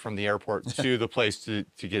drive from the airport to the place to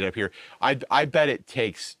get up here. I bet it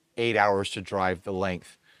takes 8 hours to drive the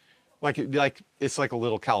length. Like it's like a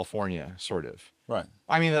little California, sort of. Right.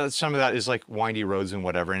 I mean, some of that is like windy roads and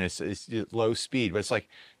whatever, and it's low speed. But it's like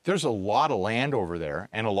there's a lot of land over there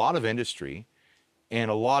and a lot of industry, and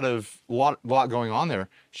a lot going on there.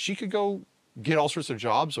 She could go get all sorts of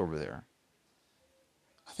jobs over there.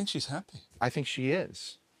 I think she's happy. I think she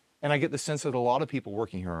is, and I get the sense that a lot of people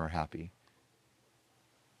working here are happy.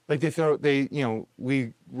 Like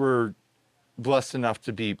we were blessed enough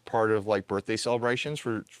to be part of like birthday celebrations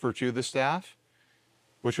for two of the staff,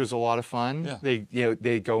 which was a lot of fun. Yeah.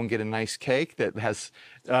 They go and get a nice cake that has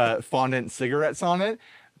fondant cigarettes on it.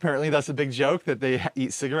 Apparently that's a big joke that they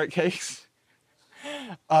eat cigarette cakes.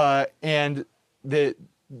 And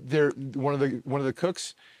one of the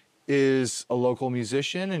cooks is a local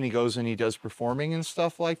musician, and he goes and he does performing and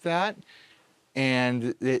stuff like that.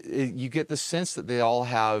 And you get the sense that they all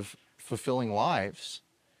have fulfilling lives,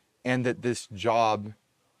 and that this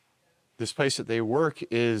place that they work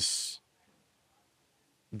is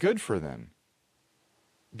good for them.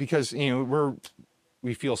 because, you know,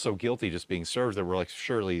 we feel so guilty just being served that we're like,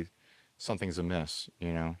 surely something's amiss,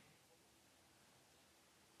 you know?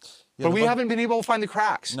 Yeah, But we haven't been able to find the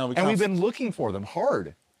cracks. No, we and can't. we've been looking for them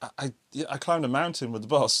hard. I climbed a mountain with the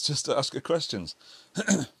boss just to ask her questions.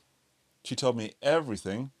 She told me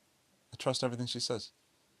everything. I trust everything she says.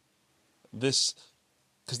 Because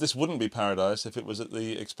this wouldn't be paradise if it was at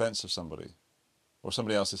the expense of somebody or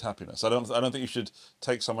somebody else's happiness. I don't think you should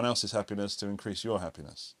take someone else's happiness to increase your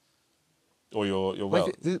happiness or your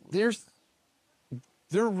wealth. Like,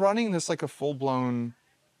 they're running this like a full-blown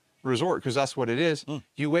resort, because that's what it is.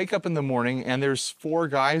 You wake up in the morning and there's 4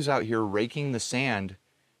 guys out here raking the sand,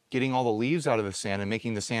 getting all the leaves out of the sand and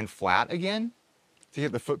making the sand flat again to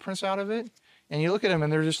get the footprints out of it. And you look at them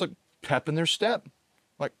and they're just like pep in their step.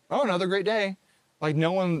 Like, oh, another great day. Like,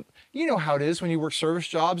 no one, you know how it is when you work service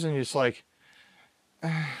jobs and you're just like,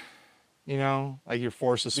 you know, like you're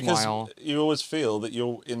forced to smile. Because you always feel that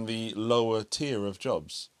you're in the lower tier of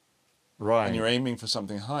jobs. Right. And you're aiming for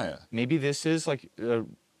something higher. Maybe this is like a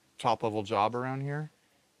top level job around here,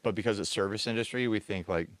 but because it's service industry, we think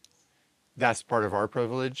like that's part of our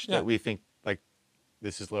privilege, that we think like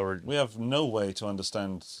this is lower. We have no way to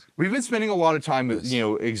understand. We've been spending a lot of time, you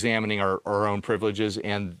know, examining our own privileges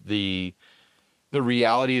and the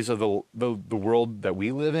realities of the world that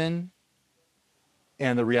we live in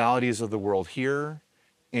and the realities of the world here,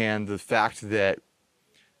 and the fact that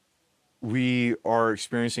we are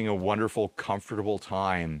experiencing a wonderful, comfortable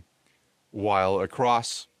time while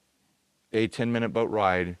across a 10-minute boat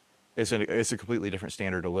ride is a completely different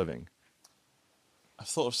standard of living. I've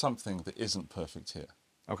thought of something that isn't perfect here.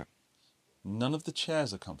 Okay. None of the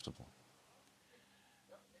chairs are comfortable.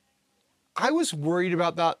 I was worried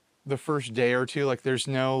about that the first day or two. Like, there's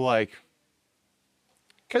no, like,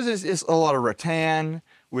 because it's a lot of rattan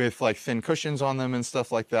with, like, thin cushions on them and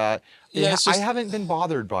stuff like that. Yeah, I haven't been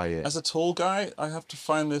bothered by it. As a tall guy, I have to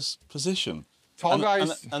find this position. Tall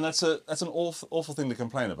guys... And that's an awful thing to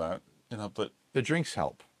complain about, you know, but... The drinks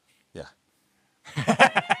help. Yeah.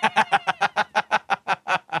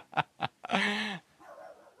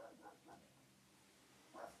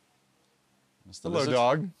 Hello, lizard.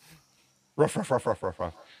 Dog. Ruff, ruff, ruff, ruff, ruff,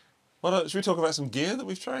 ruff. Well, should we talk about some gear that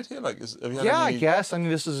we've tried here? Like, have you had I guess. I mean,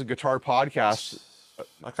 this is a guitar podcast.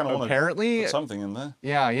 I kind of want to put something in there.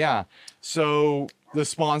 Yeah. So the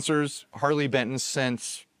sponsors, Harley Benton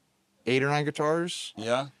sent 8 or 9 guitars.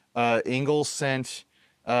 Yeah. Ingalls sent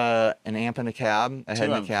an amp and a cab, a head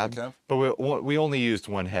and a cab. But we only used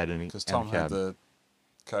one head and a cab. Because Tom had the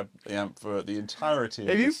amp for the entirety of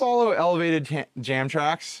If you follow Elevated Jam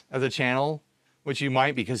Tracks as a channel, which you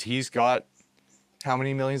might because he's got how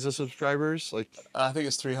many millions of subscribers? Like, I think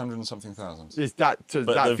it's 300 and something thousand. That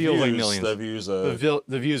feels like millions. The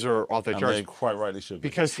views are off the charts. They quite rightly should be.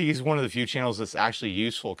 Because he's one of the few channels that's actually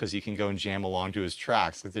useful, because you can go and jam along to his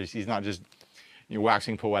tracks. He's not just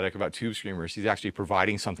waxing poetic about Tube Screamers. He's actually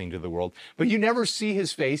providing something to the world. But you never see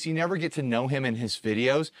his face. You never get to know him in his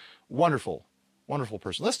videos. Wonderful, wonderful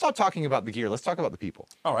person. Let's stop talking about the gear. Let's talk about the people.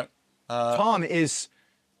 All right. Tom is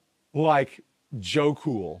like Joe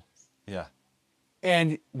Cool. Yeah.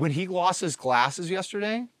 And when he lost his glasses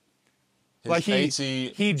yesterday, like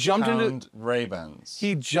he jumped into Ray-Bans.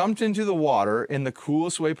 He jumped into the water in the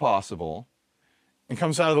coolest way possible, and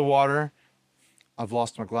comes out of the water. I've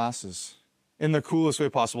lost my glasses. In the coolest way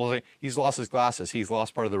possible. He's lost his glasses. He's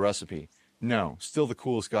lost part of the recipe. No, still the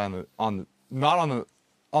coolest guy not on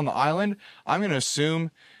the island. I'm going to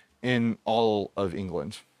assume in all of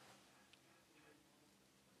England.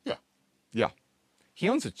 Yeah. He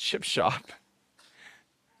owns a chip shop.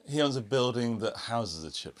 He owns a building that houses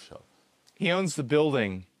a chip shop. He owns the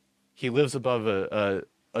building. He lives above a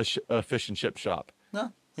fish and chip shop.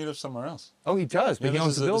 No, he lives somewhere else. Oh, he does, but he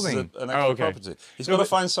owns the building. This is an extra property. He's got to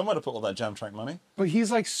find somewhere to put all that jam track money. But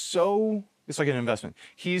he's like it's like an investment.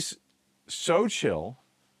 He's so chill,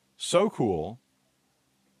 so cool,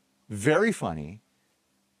 very funny.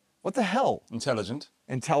 What the hell? Intelligent.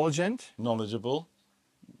 Knowledgeable.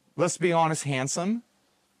 Let's be honest, handsome.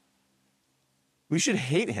 We should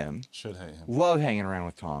hate him. Love hanging around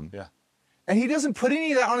with Tom. Yeah. And he doesn't put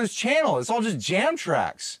any of that on his channel. It's all just jam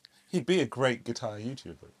tracks. He'd be a great guitar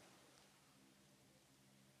YouTuber.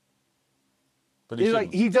 But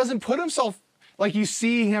he doesn't put himself, like, you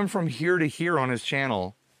see him from here to here on his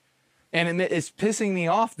channel. And it's pissing me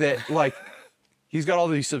off that, like, he's got all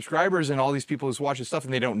these subscribers and all these people who watch his stuff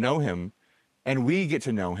and they don't know him. And we get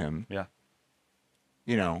to know him. Yeah.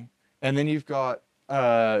 You know. And then you've got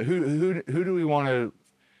who do we want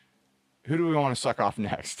to suck off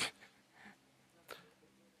next?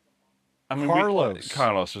 I mean, Carlos.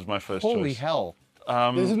 Carlos was my first choice. Holy hell.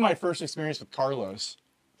 This is my first experience with Carlos.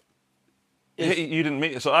 You didn't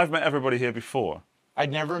meet. So I've met everybody here before.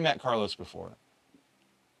 I'd never met Carlos before.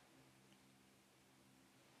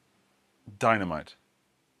 Dynamite.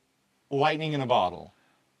 Lightning in a bottle.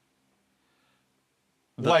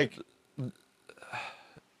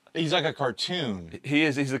 He's like a cartoon. He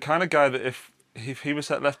is. He's the kind of guy that if he was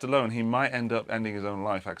left alone, he might end up ending his own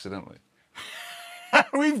life accidentally.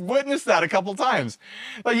 We've witnessed that a couple times.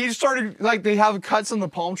 Like he started, like they have cuts on the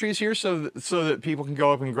palm trees here so that people can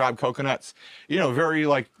go up and grab coconuts. You know, very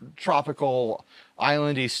like tropical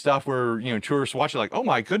islandy stuff where, you know, tourists watch it like, oh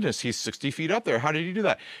my goodness, he's 60 feet up there. How did he do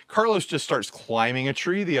that? Carlos just starts climbing a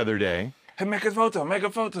tree the other day. Hey, make a photo, make a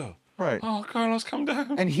photo. Right. Oh, Carlos, come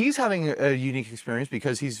down. And he's having a unique experience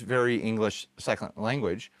because he's very English second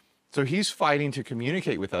language. So he's fighting to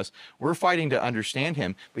communicate with us. We're fighting to understand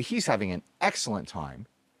him, but he's having an excellent time.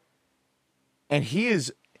 And he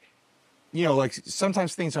is, you know, like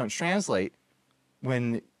sometimes things don't translate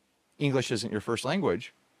when English isn't your first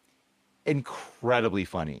language. Incredibly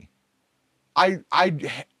funny. I'm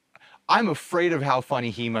afraid of how funny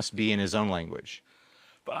he must be in his own language.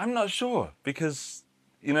 But I'm not sure because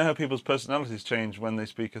you know how people's personalities change when they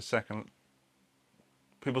speak a second.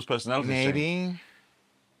 People's personalities change. Maybe.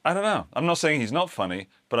 I don't know. I'm not saying he's not funny,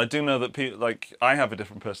 but I do know that people like I have a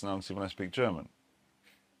different personality when I speak German.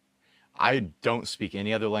 I don't speak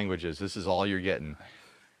any other languages. This is all you're getting.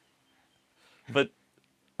 But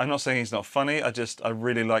I'm not saying he's not funny. I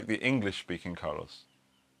really like the English-speaking Carlos.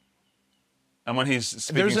 And when he's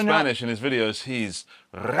speaking Spanish in his videos, he's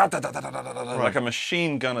like a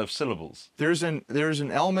machine gun of syllables. There's an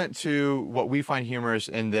element to what we find humorous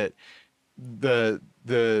in that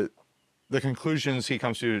the conclusions he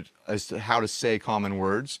comes to as to how to say common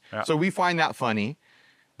words. Yeah. So we find that funny,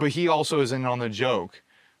 but he also is in on the joke.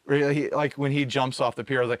 Like when he jumps off the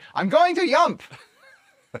pier, like, I'm going to yump.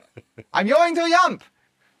 I'm going to yump.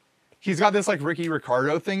 He's got this like Ricky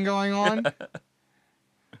Ricardo thing going on.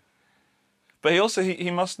 But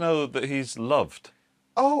he must know that he's loved.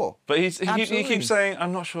 Oh, but he keeps saying,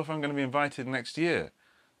 I'm not sure if I'm going to be invited next year.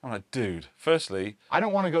 I'm like, dude, firstly... I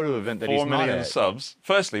don't want to go to an event that he's not 4 million subs.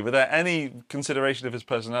 Firstly, without any consideration of his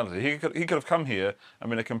personality. He could have come here and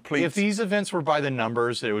been a complete... If these events were by the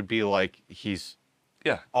numbers, it would be like he's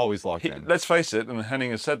always locked in. Let's face it, and Henning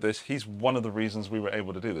has said this, he's one of the reasons we were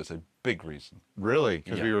able to do this. A big reason. Really?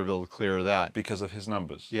 Because we were able to clear that. Because of his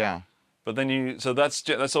numbers. Yeah. But then so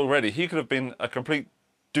that's already... He could have been a complete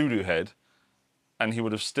doo-doo head, and he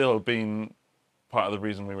would have still been part of the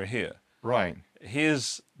reason we were here. Right. He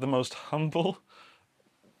is the most humble,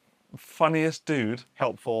 funniest dude.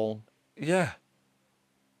 Helpful. Yeah.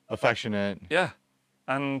 Affectionate. Yeah.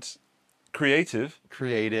 And creative.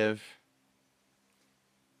 Creative.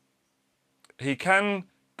 He can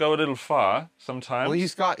go a little far sometimes. Well,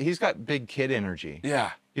 he's got big kid energy.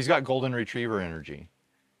 Yeah. He's got golden retriever energy.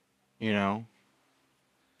 You know?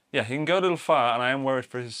 Yeah, he can go a little far, and I am worried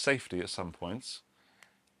for his safety at some points.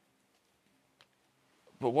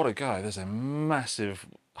 But what a guy. There's a massive,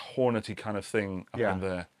 hornety kind of thing up in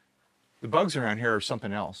there. The bugs around here are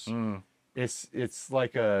something else. Mm. It's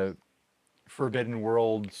like a forbidden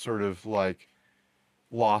world sort of like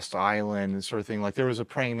lost island sort of thing. Like there was a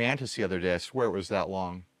praying mantis the other day. I swear it was that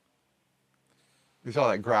long. You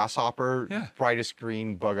saw that grasshopper? Yeah. Brightest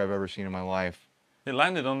green bug I've ever seen in my life. It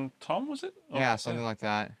landed on Tom, was it? Yeah, something like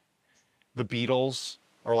that. The beetles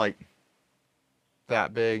are like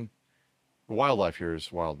that big. The wildlife here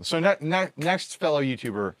is wild. So next fellow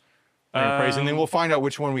YouTuber praise, and then we'll find out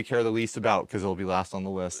which one we care the least about because it'll be last on the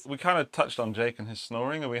list. We kind of touched on Jake and his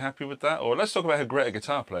snoring. Are we happy with that? Or let's talk about how great a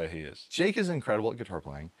guitar player he is. Jake is incredible at guitar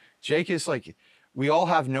playing. Jake is like, we all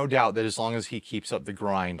have no doubt that as long as he keeps up the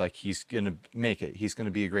grind, like he's going to make it. He's going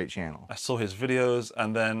to be a great channel. I saw his videos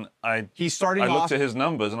and then I looked at his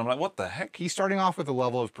numbers and I'm like, what the heck? He's starting off with a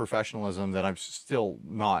level of professionalism that I'm still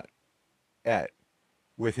not at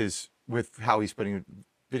with how he's putting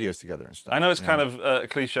videos together and stuff. I know it's kind of a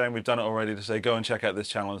cliche and we've done it already to say go and check out this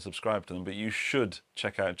channel and subscribe to them, but you should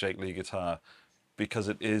check out Jake Lee Guitar because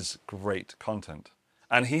it is great content.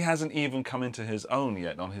 And he hasn't even come into his own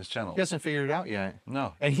yet on his channel. He hasn't figured it out yet.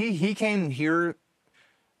 No. And he came here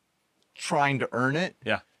trying to earn it.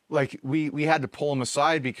 Yeah. Like we had to pull him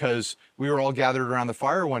aside because we were all gathered around the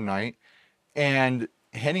fire one night and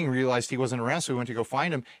Henning realized he wasn't around, so we went to go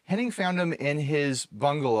find him. Henning found him in his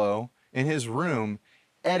bungalow, in his room,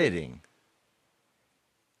 editing.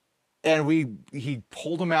 And he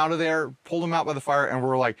pulled him out of there, pulled him out by the fire, and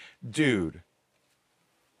we're like, dude,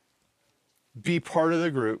 be part of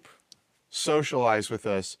the group, socialize with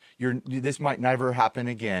us. This might never happen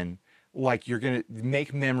again. Like, you're gonna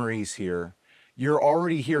make memories here. You're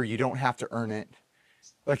already here. You don't have to earn it.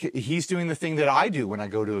 Like he's doing the thing that I do when I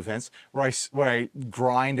go to events where I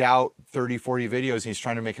grind out 30, 40 videos and he's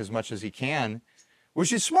trying to make as much as he can,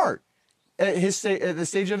 which is smart. At the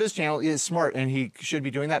stage of his channel, is smart and he should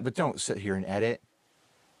be doing that, but don't sit here and edit.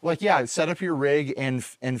 Like, yeah, set up your rig and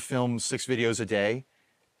film 6 videos a day,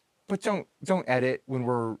 but don't edit when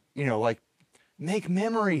we're, like, make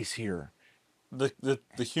memories here. The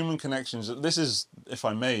human connections, this is, if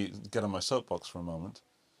I may get on my soapbox for a moment,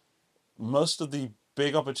 most of the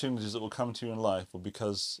big opportunities that will come to you in life will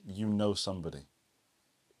because you know somebody.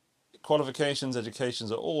 Qualifications,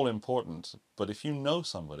 educations are all important, but if you know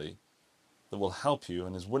somebody that will help you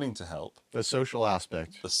and is willing to help, the social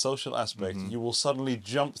aspect, you will suddenly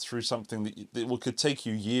jump through something that could take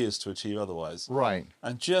you years to achieve otherwise. Right.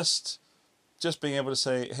 And just being able to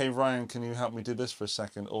say, hey, Ryan, can you help me do this for a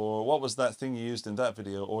second? Or what was that thing you used in that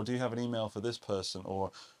video? Or do you have an email for this person?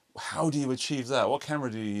 Or how do you achieve that? What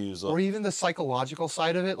camera do you use? Or even the psychological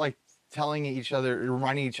side of it, like telling each other,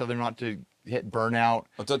 reminding each other not to hit burnout.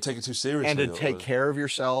 Or don't take it too seriously. And to take care of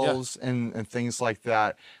yourselves and things like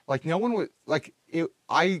that. Like no one would, like it,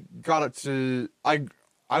 I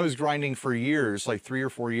was grinding for years, like 3 or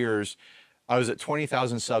 4 years. I was at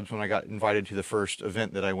 20,000 subs when I got invited to the first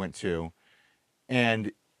event that I went to.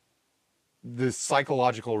 And the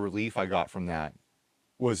psychological relief I got from that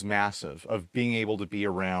was massive, of being able to be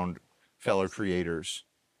around fellow creators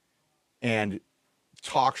and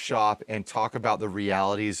talk shop and talk about the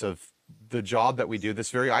realities of the job that we do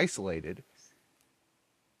that's very isolated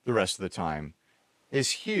the rest of the time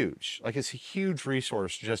is huge. Like it's a huge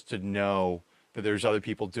resource just to know that there's other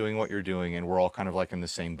people doing what you're doing and we're all kind of like in the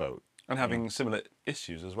same boat. And having similar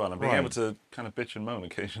issues as well, and being able to kind of bitch and moan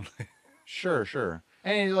occasionally. Sure.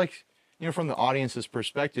 And like, from the audience's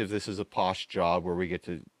perspective, this is a posh job where we get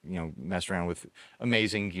to, mess around with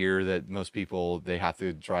amazing gear that most people, they have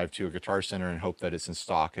to drive to a Guitar Center and hope that it's in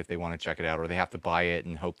stock if they want to check it out, or they have to buy it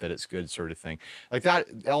and hope that it's good, sort of thing. Like that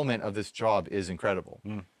element of this job is incredible.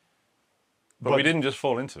 But we didn't just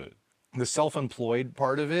fall into it. The self-employed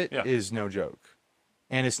part of it is no joke.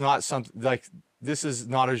 And it's not something like, this is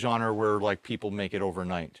not a genre where like people make it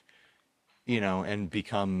overnight, and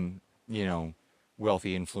become,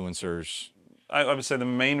 wealthy influencers. I would say the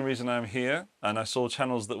main reason I'm here, and I saw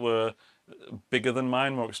channels that were bigger than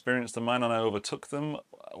mine, more experienced than mine, and I overtook them,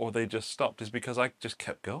 or they just stopped, is because I just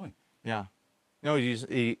kept going. Yeah. No,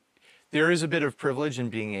 there is a bit of privilege in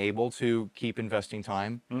being able to keep investing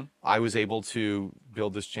time. I was able to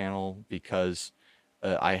build this channel because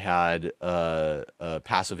I had a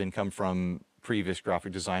passive income from previous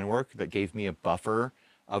graphic design work that gave me a buffer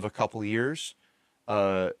of a couple years.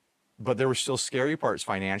 But there were still scary parts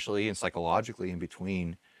financially and psychologically in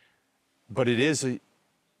between. But it is a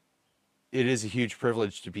huge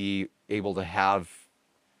privilege to be able to have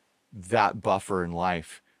that buffer in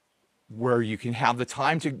life where you can have the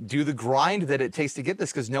time to do the grind that it takes to get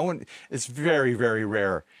this, because it's very, very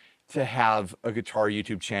rare to have a guitar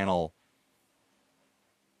YouTube channel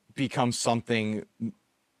become something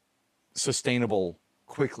sustainable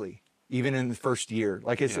quickly. Even in the first year,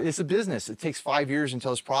 like it's a business. It takes 5 years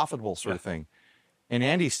until it's profitable, sort of thing. And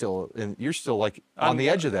you're still like on the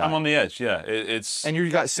edge of that. I'm on the edge, yeah. And you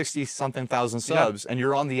got 60-something thousand subs, and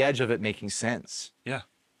you're on the edge of it making sense. Yeah,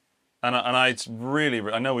 and I really,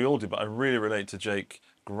 I know we all do, but I really relate to Jake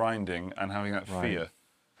grinding and having that fear,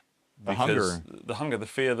 the hunger, the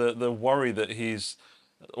fear, the worry that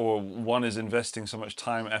one is investing so much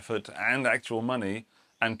time, effort, and actual money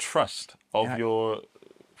and trust of your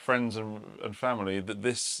friends and family that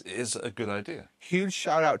this is a good idea. Huge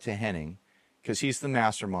shout out to Henning, because he's the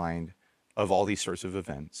mastermind of all these sorts of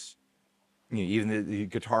events. Even the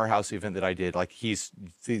Guitar House event that I did, like he's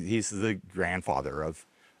the grandfather of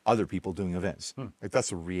other people doing events. Like that's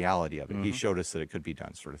the reality of it. He showed us that it could be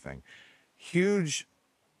done, sort of thing. Huge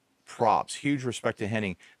props, huge respect to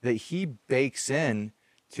Henning that he bakes in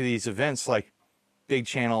to these events, like big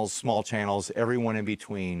channels, small channels, everyone in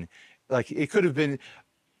between. Like it could have been,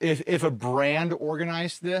 if a brand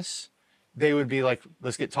organized this, they would be like,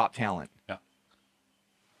 let's get top talent. Yeah.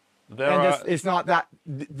 It's not that,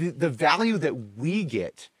 the value that we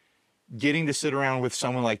getting to sit around with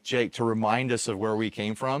someone like Jake to remind us of where we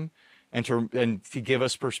came from and to give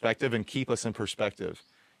us perspective and keep us in perspective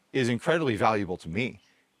is incredibly valuable to me.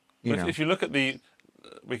 If you look at we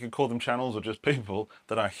could call them channels or just people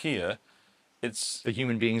that are here, it's the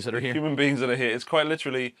human beings that are here. Human beings that are here. It's quite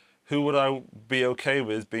literally, who would I be okay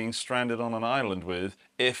with being stranded on an island with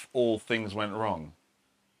if all things went wrong?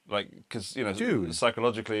 Like, because you know, Dude.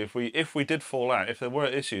 psychologically, if we did fall out, if there were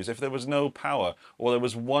issues, if there was no power, or there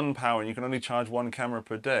was one power and you can only charge one camera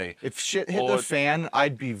per day, If shit hit the fan,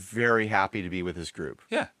 I'd be very happy to be with this group.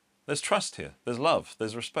 yeah, there's trust here, there's love,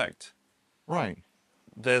 there's respect. Right.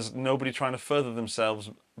 There's nobody trying to further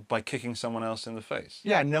themselves by kicking someone else in the face.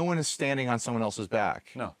 Yeah, no one is standing on someone else's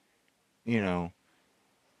back. No. You know,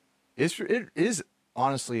 it is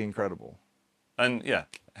honestly incredible. And yeah,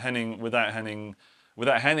 without Henning,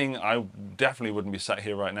 I definitely wouldn't be sat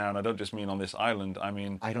here right now. And I don't just mean on this island. I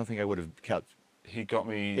mean, I don't think I would have kept he got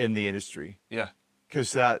me in the industry. Yeah.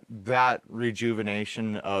 Because that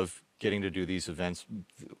rejuvenation of getting to do these events,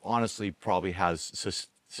 honestly, probably has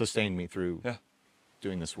sustained me through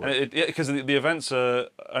doing this work. Because the events are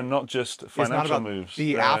not just financial it's not about moves.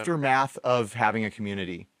 The aftermath of having a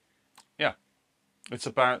community. Yeah. It's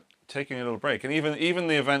about taking a little break. And even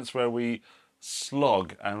the events where we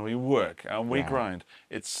slog and we work and we grind,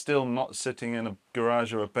 it's still not sitting in a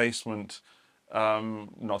garage or a basement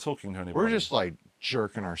not talking to anybody. We're just like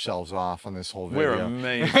jerking ourselves off on this whole video. We're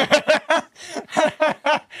amazing.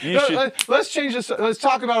 Let's change this. Let's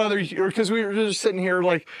talk about other, because we were just sitting here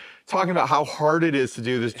like talking about how hard it is to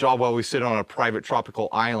do this job while we sit on a private tropical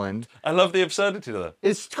island. I love the absurdity of that.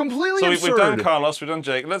 It's completely absurd. So we've done Carlos, we've done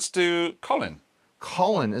Jake. Let's do Colin.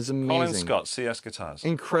 Colin is amazing. Colin Scott, CS Guitars.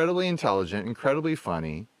 Incredibly intelligent, incredibly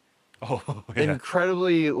funny. Oh, yeah.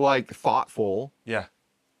 Incredibly like thoughtful. Yeah.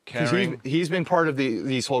 Caring. He's been part of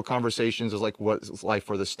these whole conversations of like what's life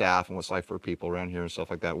for the staff and what's life for people around here and stuff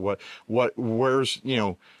like that. Where's, you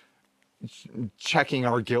know, checking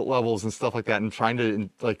our guilt levels and stuff like that and trying to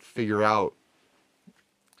like figure out.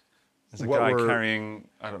 There's a guy carrying,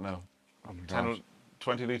 I don't know, 10 or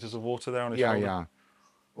 20 liters of water there on his shoulder. Yeah.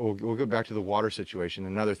 We'll go back to the water situation.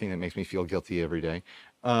 Another thing that makes me feel guilty every day.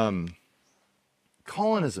 Colin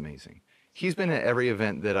is amazing. He's been at every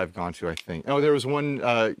event that I've gone to, I think. Oh, there was one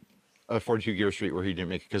 42 Gear Street where he didn't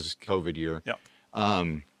make it because it's COVID year. Yeah.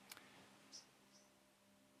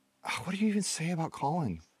 What do you even say about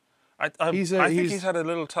Colin? I think he's had a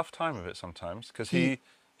little tough time of it sometimes because he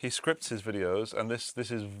scripts his videos, and this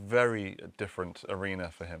is very different arena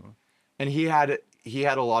for him. And he had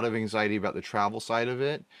a lot of anxiety about the travel side of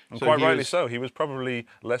it. And so quite rightly so. He was probably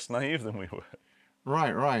less naive than we were.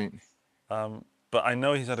 Right. But I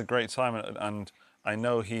know he's had a great time, and I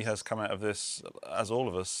know he has come out of this, as all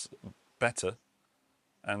of us, better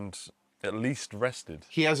and at least rested.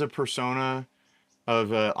 He has a persona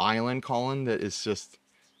of Island Colin that is just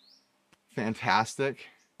fantastic.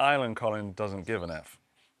 Island Colin doesn't give an F.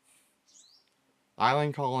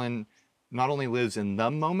 Island Colin not only lives in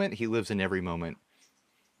the moment, he lives in every moment.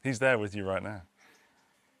 He's there with you right now.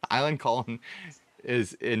 Island Colin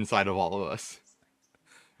is inside of all of us.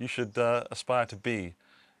 You should aspire to be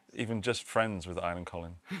even just friends with Island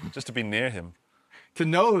Colin, just to be near him. To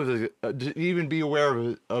know, to even be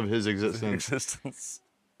aware of his existence.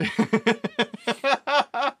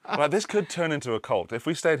 Well, this could turn into a cult if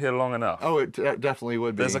we stayed here long enough. Oh, it definitely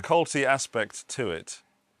would be. There's a culty aspect to it.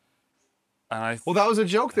 And well, that was a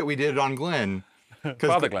joke that we did on Glenn.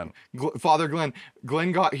 Father Glenn. Father Glenn.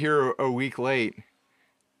 Glenn got here a week late,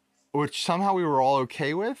 which somehow we were all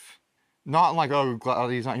okay with. Not like, oh,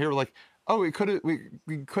 glad he's not here. We're like, oh, we could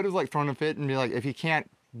have like thrown a fit and be like, if he can't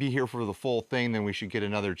be here for the full thing, then we should get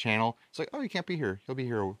another channel. It's like, oh, he can't be here. He'll be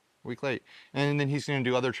here a week late, and then he's gonna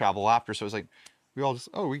do other travel after. So it's like, we all just,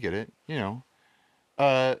 oh, we get it, you know.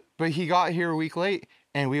 But he got here a week late,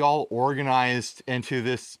 and we all organized into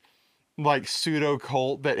this like pseudo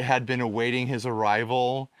cult that had been awaiting his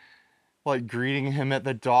arrival, like greeting him at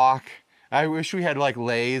the dock. I wish we had like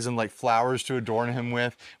leis and like flowers to adorn him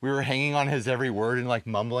with. We were hanging on his every word and like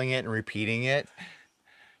mumbling it and repeating it.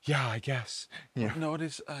 Yeah, I guess. Yeah. No, it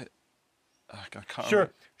is. I can't. Sure.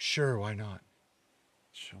 Remember. Sure. Why not?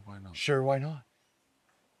 Sure. Why not? Sure. Why not?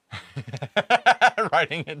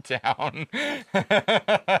 Writing it down.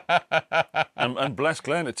 and bless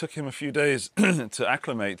Glenn, it took him a few days to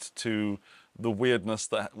acclimate to the weirdness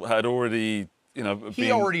that had already, you know.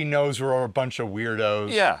 He already knows we're a bunch of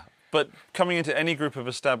weirdos. Yeah. But coming into any group of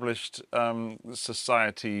established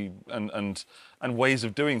society and ways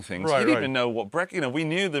of doing things, he didn't even know what breakfast. You know, we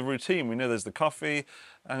knew the routine. We knew there's the coffee,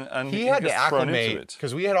 and he had to acclimate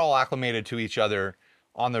because we had all acclimated to each other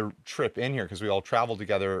on the trip in here because we all traveled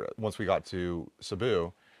together once we got to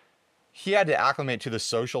Cebu. He had to acclimate to the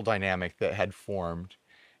social dynamic that had formed,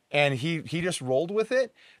 and he just rolled with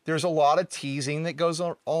it. There's a lot of teasing that goes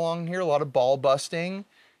along here, a lot of ball busting,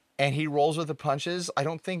 and he rolls with the punches. I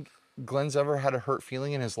don't think Glenn's ever had a hurt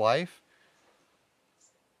feeling in his life.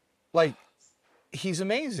 Like, he's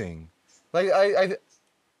amazing. Like,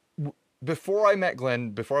 before I met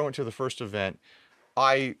Glenn, before I went to the first event,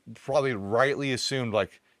 I probably rightly assumed,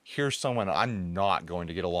 like, here's someone I'm not going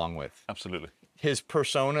to get along with. Absolutely. His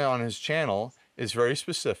persona on his channel is very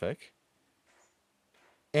specific.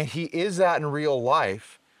 And he is that in real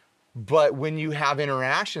life. But when you have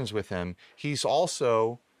interactions with him, he's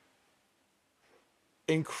also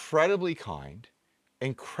incredibly kind,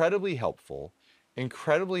 incredibly helpful,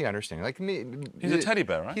 incredibly understanding. Like me, He's a teddy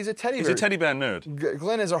bear, right? He's a teddy bear. He's a teddy bear nerd.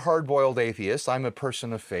 Glenn is a hard-boiled atheist. I'm a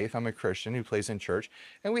person of faith. I'm a Christian who plays in church,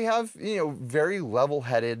 and we have, you know, very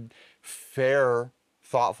level-headed, fair,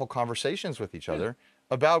 thoughtful conversations with each other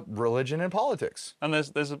about religion and politics. And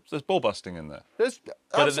there's ball busting in there. There's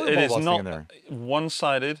But absolute it is ball busting not in there.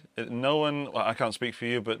 one-sided. No one, well, I can't speak for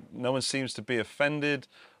you, but no one seems to be offended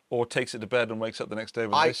or takes it to bed and wakes up the next day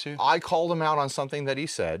with an issue. I called him out on something that he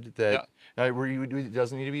said that it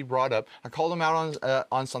doesn't need to be brought up. I called him out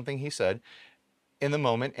on something he said in the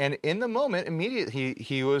moment, and in the moment, immediately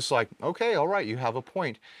he was like, "Okay, all right, you have a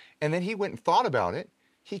point." And then he went and thought about it.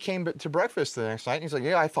 He came to breakfast the next night, and he's like,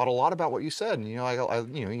 "Yeah, I thought a lot about what you said, and you know,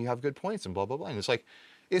 you have good points, and blah blah blah." And it's like,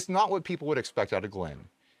 it's not what people would expect out of Glenn.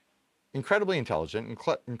 Incredibly intelligent,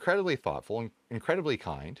 incredibly thoughtful, and incredibly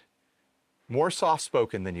kind. More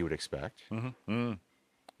soft-spoken than you would expect.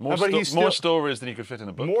 More stories than you could fit in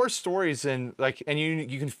a book. More stories than, like, and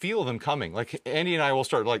you can feel them coming. Like, Andy and I will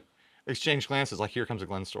start, like, exchange glances, like, here comes a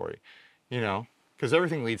Glenn story, you know? Because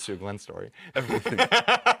everything leads to a Glenn story. Everything.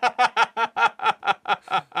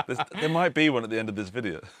 There might be one at the end of this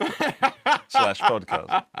video /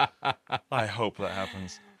 podcast. I hope that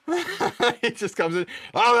happens. It just comes in,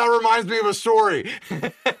 oh, that reminds me of a story.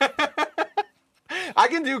 I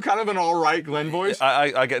can do kind of an all right Glenn voice.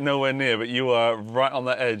 I get nowhere near, but you are right on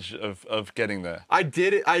the edge of getting there. I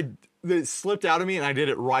did it. It slipped out of me, and I did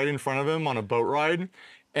it right in front of him on a boat ride.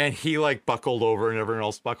 And he, like, buckled over, and everyone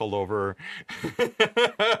else buckled over.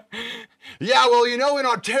 Yeah, well, you know, in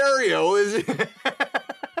Ontario is...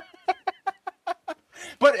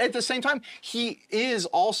 But at the same time, he is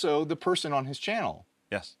also the person on his channel.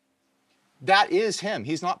 Yes. That is him.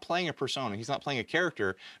 He's not playing a persona. He's not playing a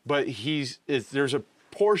character, but there's a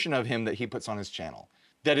portion of him that he puts on his channel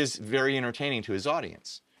that is very entertaining to his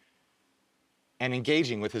audience and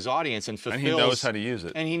engaging with his audience and fulfills. And he knows how to use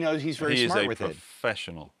it. And he knows he's very smart with it. He is a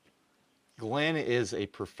professional. Glenn is a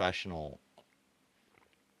professional.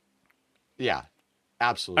 Yeah,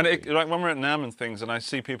 absolutely. And like when we're at NAMM and things, and I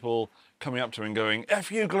see people coming up to him and going,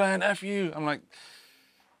 "F you, Glenn, F you." I'm like,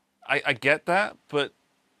 I get that, but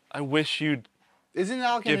I wish you'd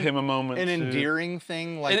give him a moment. An endearing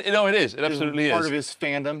thing, like no, it is. It absolutely is part of his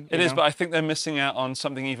fandom. It is, but I think they're missing out on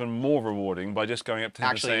something even more rewarding by just going up to him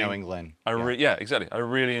actually and saying, knowing Glenn. Yeah, exactly. I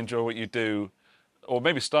really enjoy what you do, or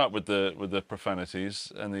maybe start with the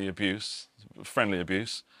profanities and the abuse, friendly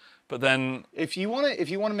abuse, but then if you want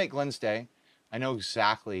to make Glenn's day, I know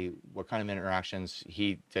exactly what kind of interactions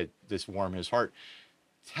this warm his heart.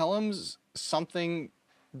 Tell him something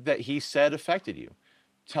that he said affected you.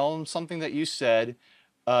 Tell him something that you said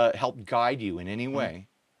helped guide you in any way.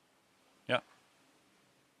 Yeah.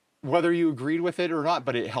 Whether you agreed with it or not,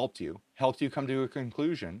 but it helped you come to a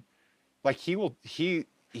conclusion. Like he will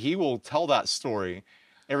tell that story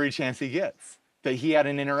every chance he gets that he had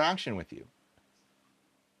an interaction with you.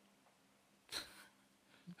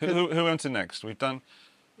 Who went to next? We've done.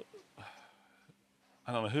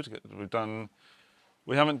 I don't know who to get. We've done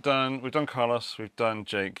Carlos. We've done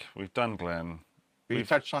Jake. We've done Glenn. We've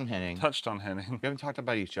touched on Henning. We haven't talked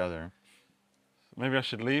about each other. Maybe I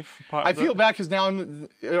should leave. I feel bad because now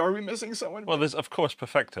are we missing someone? Well, there's of course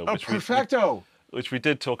Perfecto. Oh, Perfecto! Which we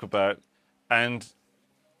did talk about, and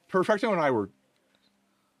Perfecto and I were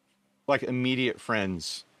like immediate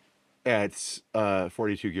friends at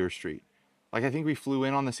 42 Gear Street. Like I think we flew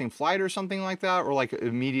in on the same flight or something like that, or like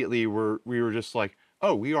immediately we were just like,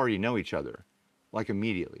 oh, we already know each other, like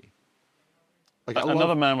immediately. Like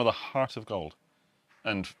another man with a heart of gold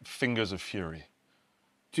and fingers of fury.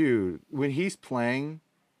 Dude, when he's playing,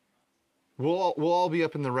 we'll all be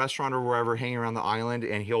up in the restaurant or wherever, hanging around the island,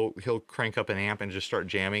 and he'll crank up an amp and just start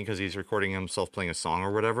jamming because he's recording himself playing a song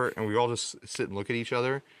or whatever, and we all just sit and look at each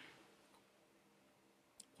other.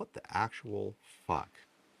 What the actual fuck?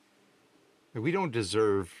 Like, we don't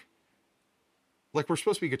deserve. Like, we're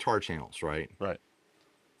supposed to be guitar channels, right? Right.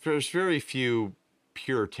 There's very few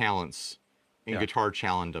pure talents in guitar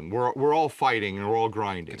channelendom. We're all fighting and we're all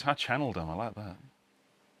grinding. Guitar channeldom, I like that.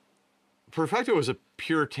 Perfecto is a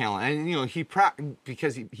pure talent, and you know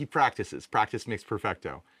because he practices. Practice makes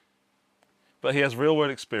perfecto. But he has real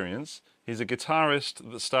world experience. He's a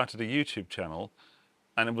guitarist that started a YouTube channel,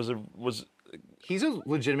 and it was He's a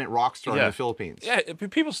legitimate rock star in the Philippines. Yeah,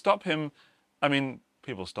 people stop him. I mean,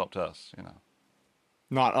 people stopped us, you know.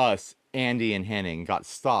 Not us. Andy and Henning got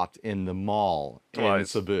stopped in the mall in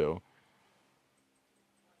Cebu.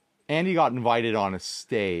 Andy got invited on a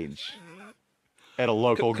stage at a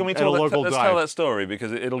local Can we at a local let's dive. tell that story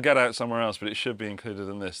because it'll get out somewhere else, but it should be included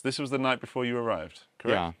in this. This was the night before you arrived,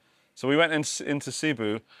 correct? Yeah. So we went into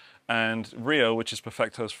Cebu, and Rio, which is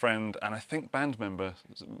Perfecto's friend, and I think band member,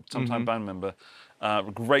 sometime band member,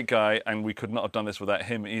 great guy, and we could not have done this without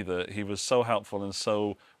him either. He was so helpful and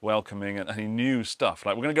so welcoming, and he knew stuff.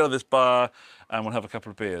 Like, we're going to go to this bar, and we'll have a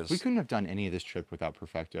couple of beers. We couldn't have done any of this trip without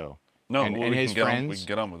Perfecto. No, and we his can friends. we can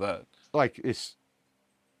get on with that. Like, it's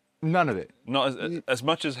none of it. Not as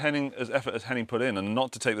much as effort as Henning put in, and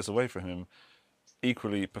not to take this away from him,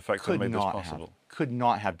 equally Perfecto made this possible. Could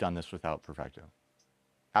not have done this without Perfecto.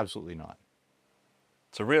 Absolutely not.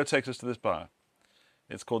 So Rio takes us to this bar.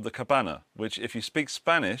 It's called the Cabana, which, if you speak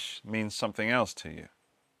Spanish, means something else to you.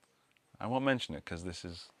 I won't mention it because this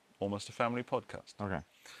is almost a family podcast. Okay. I'll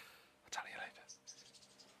tell you later.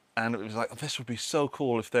 And it was like, this would be so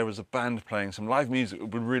cool if there was a band playing some live music.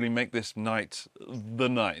 It would really make this night the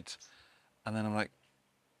night. And then I'm like,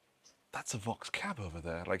 that's a Vox cab over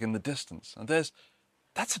there, like in the distance. And that's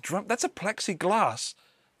a drum, that's a plexiglass.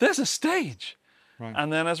 There's a stage. Right.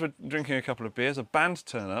 And then as we're drinking a couple of beers, a band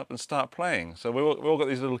turn up and start playing. So we all got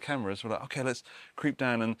these little cameras. We're like, okay, let's creep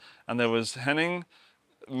down. And there was Henning,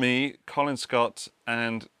 me, Colin Scott,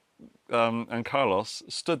 and Carlos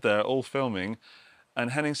stood there all filming.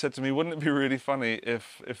 And Henning said to me, wouldn't it be really funny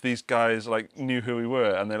if these guys like knew who we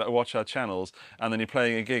were and they like watch our channels, and then you're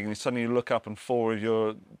playing a gig and you suddenly look up and 4 of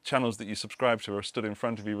your channels that you subscribe to are stood in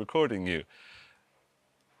front of you recording you.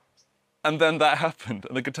 And then that happened,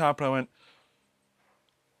 and the guitar player went,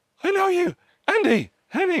 I know you, Andy,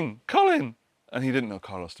 Henning, Colin. And he didn't know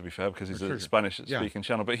Carlos, to be fair, because he's a Spanish-speaking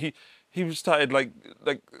channel. But he started like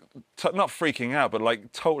not freaking out, but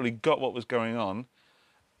like totally got what was going on.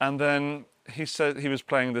 And then he said he was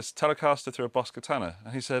playing this Telecaster through a Boss Katana,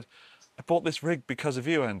 and he said, "I bought this rig because of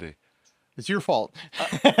you, Andy. It's your fault."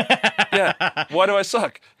 Yeah. Why do I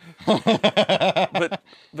suck? But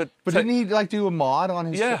didn't he like do a mod on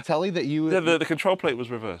his telly that you? Yeah, the control plate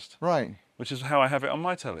was reversed. Right. Which is how I have it on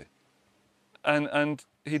my telly. And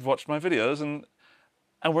he'd watched my videos, and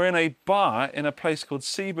we're in a bar in a place called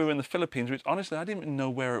Cebu in the Philippines, which honestly I didn't even know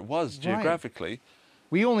where it was geographically.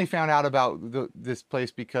 We only found out about this place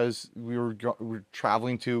because we were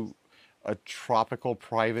traveling to a tropical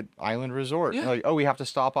private island resort. Yeah. Like, oh, we have to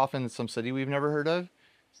stop off in some city we've never heard of.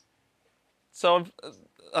 So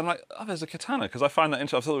I'm like, oh, there's a katana, because I find that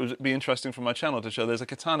interesting. I thought it would be interesting for my channel to show there's a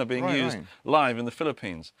katana being used live in the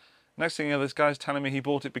Philippines. Next thing you know, this guy's telling me he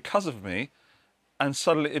bought it because of me, and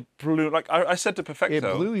suddenly it blew. Like I said to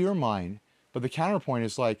Perfecto, it blew your mind. But the counterpoint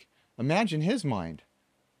is like, imagine his mind.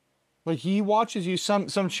 Like, he watches you some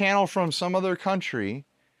channel from some other country,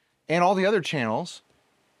 and all the other channels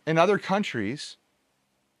in other countries,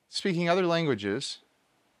 speaking other languages,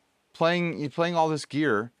 playing all this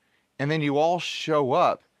gear, and then you all show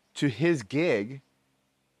up to his gig.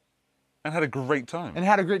 And had a great time. And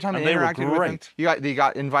interacted were with him. They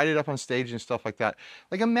got invited up on stage and stuff like that.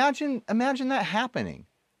 Like, imagine that happening.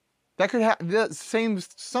 That could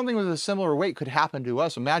something with a similar weight could happen to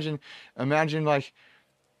us. Imagine like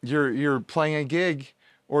you're playing a gig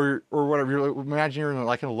or whatever. Imagine you're in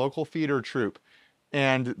like in a local theater troupe,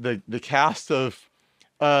 and the cast of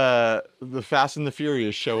the Fast and the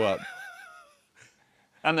Furious show up.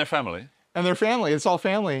 And their family. It's all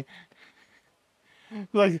family.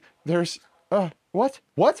 Like, there's what?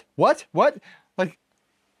 Like,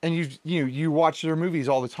 and you watch their movies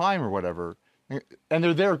all the time or whatever, and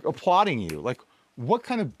they're there applauding you. Like, what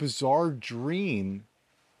kind of bizarre dream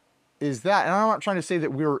is that? And I'm not trying to say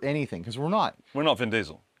that we're anything, because we're not. We're not Vin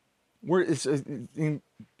Diesel. It's an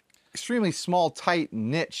extremely small, tight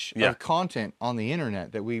niche of content on the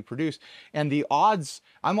internet that we produce, and the odds.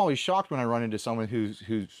 I'm always shocked when I run into someone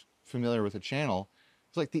who's familiar with a channel.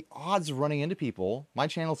 It's like the odds of running into people. My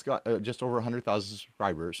channel's got just over 100,000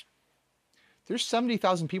 subscribers. There's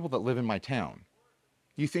 70,000 people that live in my town.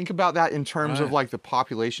 You think about that in terms of like the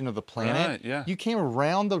population of the planet. Right, yeah. You came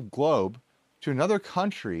around the globe to another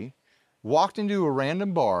country, walked into a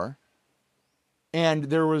random bar, and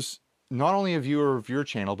there was not only a viewer of your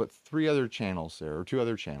channel, but 3 other channels there, or 2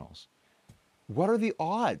 other channels. What are the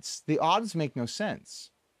odds? The odds make no sense.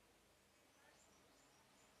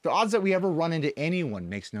 The odds that we ever run into anyone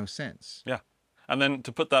makes no sense. Yeah. And then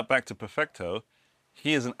to put that back to Perfecto,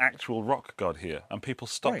 he is an actual rock god here, and people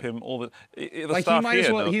stop him all the like, staff he might here,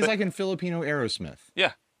 as well. He's like in Filipino Aerosmith.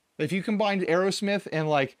 Yeah. If you combined Aerosmith and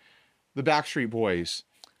like the Backstreet Boys.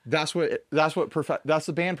 That's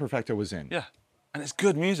the band Perfecto was in. Yeah, and it's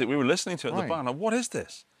good music. We were listening to it at the Right. bar. Now, what is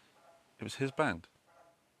this? It was his band.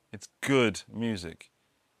 It's good music,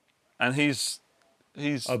 and he's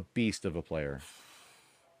A beast of a player.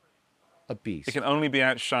 A beast. It can only be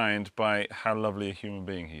outshined by how lovely a human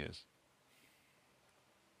being he is.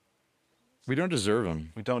 We don't deserve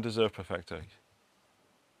him. We don't deserve Perfecto.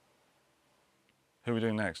 Who are we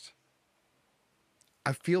doing next?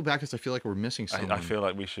 I feel bad because I feel like we're missing someone. I feel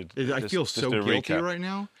like we should. I feel just so do a guilty recap. right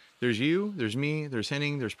now. There's you, there's me, there's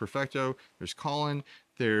Henning, there's Perfecto, there's Colin,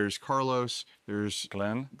 there's Carlos, there's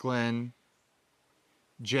Glenn,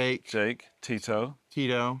 Jake, Tito,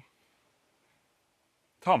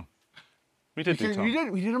 Tom. We did do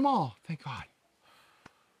Tom. We did them all. Thank God.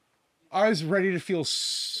 I was ready to feel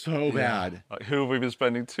so bad. Like, who have we been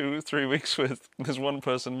spending 2-3 weeks with? There's one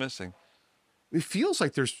person missing. It feels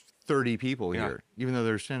like there's 30 people here, even though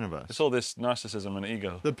there's 10 of us. It's all this narcissism and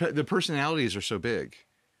ego. The personalities are so big,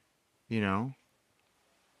 you know.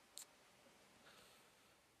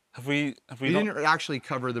 Have we didn't actually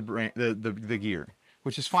cover the gear,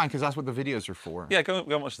 which is fine because that's what the videos are for. Yeah, go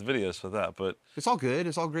and watch the videos for that. But it's all good.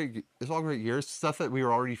 It's all great. It's all great gear. It's stuff that we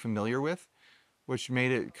were already familiar with, which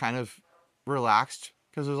made it kind of relaxed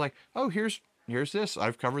because it was like, oh, here's this.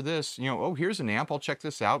 I've covered this. You know, oh, here's an amp. I'll check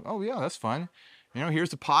this out. Oh yeah, that's fun. You know, here's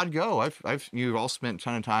the Pod Go. You've all spent a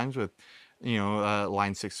ton of times with, you know,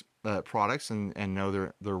 Line 6 products and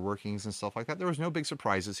know their workings and stuff like that. There was no big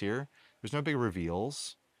surprises here. There's no big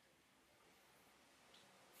reveals.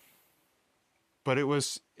 But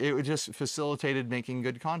it just facilitated making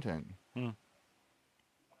good content. We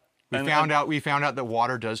found out that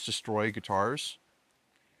water does destroy guitars.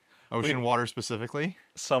 Ocean water specifically.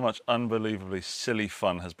 So much unbelievably silly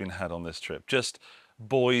fun has been had on this trip. Just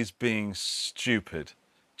boys being stupid.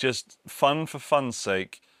 Just fun for fun's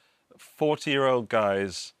sake. 40-year-old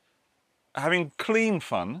guys having clean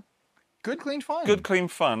fun. Good, clean fun. Good, clean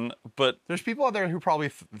fun, but... There's people out there who probably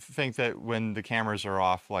think that when the cameras are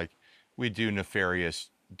off, like, we do nefarious,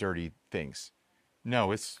 dirty things.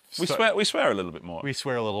 No, it's... We swear a little bit more. We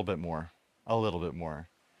swear a little bit more. A little bit more.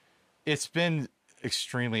 It's been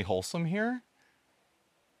extremely wholesome here,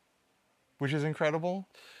 which is incredible.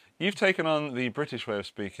 You've taken on the British way of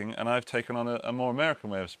speaking, and I've taken on a more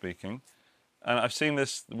American way of speaking. And I've seen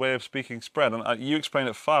this way of speaking spread, and you explain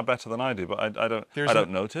it far better than I do, but I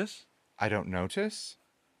don't notice. I don't notice?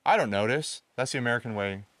 I don't notice. That's the American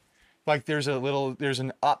way. Like there's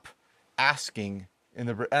an up asking in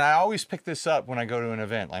the, and I always pick this up when I go to an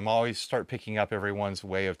event. I'm always start picking up everyone's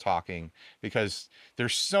way of talking because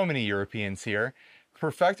there's so many Europeans here.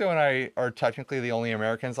 Perfecto and I are technically the only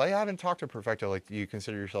Americans. I haven't talked to Perfecto. Like, do you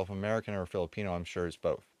consider yourself American or Filipino? I'm sure it's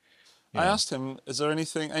both. I asked him, is there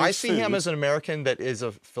anything... I see him as an American that is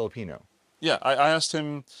a Filipino. Yeah, I asked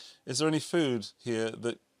him, is there any food here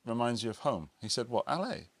that reminds you of home? He said, what,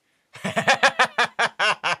 LA?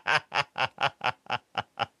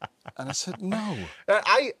 And I said, no.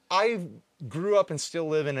 I grew up and still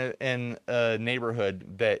live in a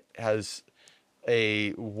neighborhood that has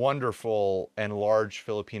a wonderful and large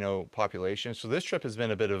Filipino population. So this trip has been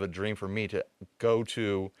a bit of a dream for me to go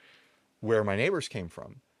to where my neighbors came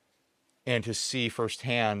from and to see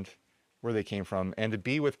firsthand where they came from and to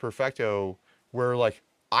be with Perfecto where like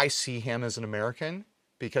I see him as an American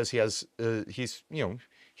because he's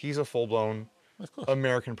a full-blown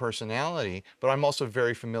American personality, but I'm also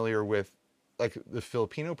very familiar with like the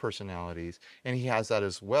Filipino personalities and he has that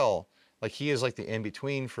as well. Like he is like the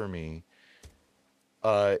in-between for me.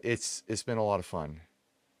 It's been a lot of fun.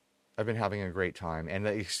 I've been having a great time and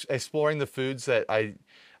exploring the foods that I've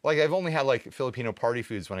only had like Filipino party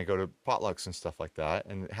foods when I go to potlucks and stuff like that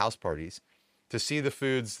and house parties. To see the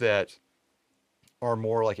foods that are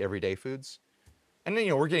more like everyday foods, and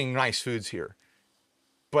then we're getting nice foods here,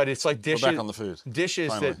 but it's like dishes. We're back on the food.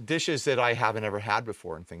 Dishes that I haven't ever had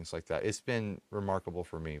before and things like that. It's been remarkable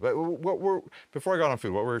for me. But before I got on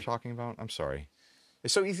food, what were we talking about? I'm sorry.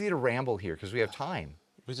 It's so easy to ramble here because we have time.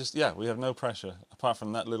 We have no pressure apart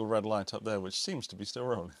from that little red light up there, which seems to be still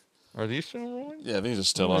rolling. Are these still rolling? Yeah, these are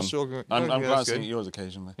still on. Still good. I'm glancing good. at yours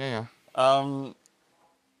occasionally. Yeah. I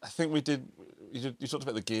think we did. You talked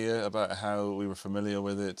about the gear, about how we were familiar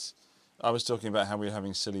with it. I was talking about how we were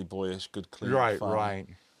having silly, boyish, good, clean fun. Right.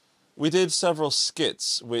 We did several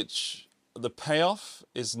skits, which the payoff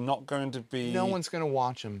is not going to be... No one's going to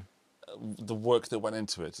watch them. The work that went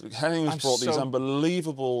into it. Henning's brought these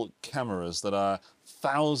unbelievable cameras that are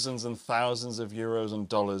thousands and thousands of euros and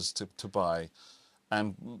dollars to buy.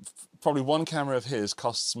 And probably one camera of his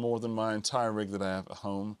costs more than my entire rig that I have at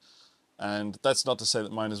home. And that's not to say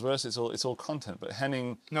that mine is worse. It's all content. But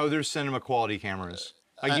Henning, No, there's cinema quality cameras.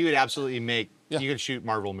 Like you could absolutely make. Yeah. You could shoot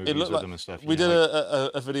Marvel movies with them and stuff. We did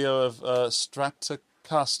a video of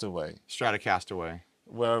Castaway, Castaway.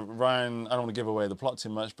 where Ryan. I don't want to give away the plot too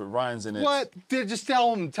much, but Ryan's in it. What? Just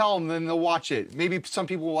tell them, then they'll watch it. Maybe some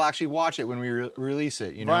people will actually watch it when we release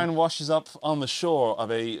it. You know. Ryan washes up on the shore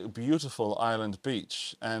of a beautiful island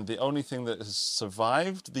beach, and the only thing that has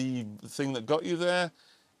survived, the thing that got you there,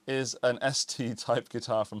 is an ST-type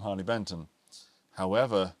guitar from Harley Benton.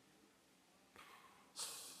 However,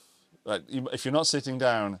 like, if you're not sitting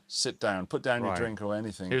down, sit down. Put down your drink or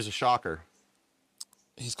anything. Here's a shocker.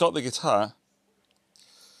 He's got the guitar,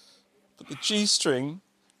 but the G string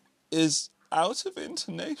is out of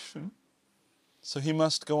intonation. So he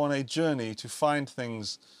must go on a journey to find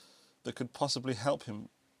things that could possibly help him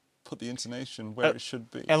put the intonation where it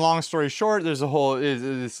should be. And long story short, there's a whole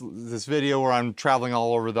this video where I'm traveling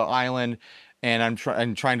all over the island, and I'm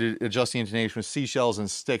trying to adjust the intonation with seashells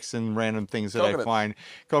and sticks and random things that I find.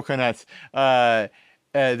 Coconuts.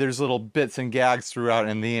 There's little bits and gags throughout,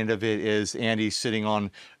 and the end of it is Andy sitting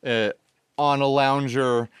on a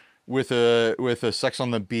lounger with a Sex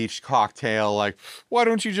on the Beach cocktail, like, why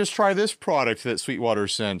don't you just try this product that Sweetwater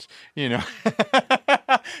sent? You know.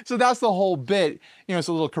 So that's the whole bit. You know, it's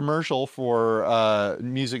a little commercial for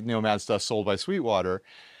Music Nomad stuff sold by Sweetwater,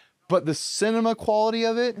 but the cinema quality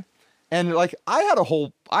of it, and like I had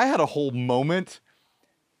a whole moment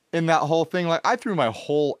in that whole thing. Like I threw my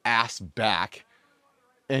whole ass back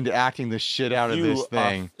into acting the shit out of this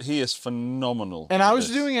thing. He is phenomenal. And I was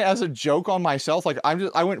doing it as a joke on myself. Like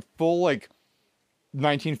I went full like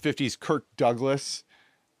 1950s Kirk Douglas,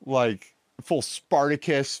 like full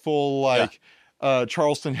Spartacus, full like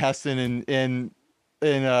Charleston Heston in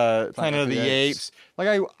Planet of the Apes.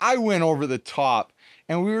 Like I went over the top,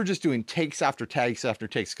 and we were just doing takes after takes after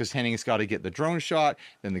takes, because Henning's got to get the drone shot,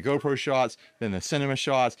 then the GoPro shots, then the cinema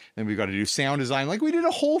shots, then we've got to do sound design. Like we did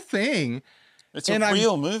a whole thing. It's a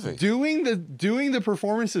real movie. Doing the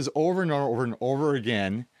performances over and over and over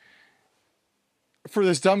again for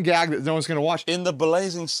this dumb gag that no one's going to watch. In the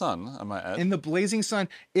blazing sun, I might add. In the blazing sun.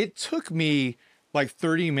 It took me like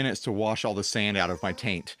 30 minutes to wash all the sand out of my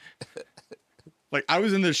taint. Like I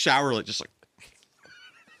was in the shower, like just like.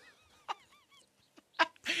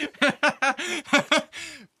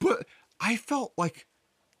 But I felt like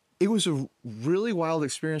it was a really wild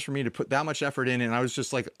experience for me to put that much effort in, and I was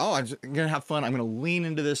just like, oh, I'm gonna have fun. I'm gonna lean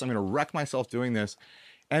into this. I'm gonna wreck myself doing this,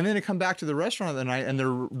 and then to come back to the restaurant that night, and they're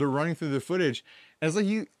running through the footage, and it's like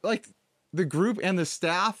you like the group and the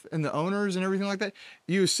staff and the owners and everything like that.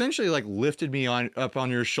 You essentially like lifted me up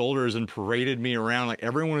on your shoulders and paraded me around. Like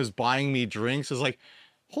everyone was buying me drinks. It's like,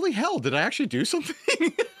 holy hell, did I actually do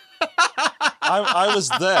something? I was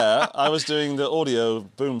there. I was doing the audio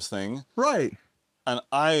boom thing. Right. And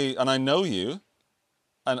I know you,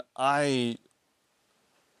 and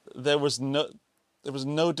there was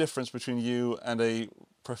no difference between you and a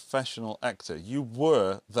professional actor. You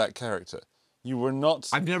were that character. You were not.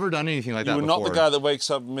 I've never done anything like that before. You were not the guy that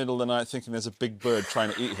wakes up middle of the night thinking there's a big bird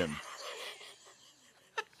trying to eat him.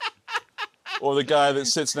 Or the guy that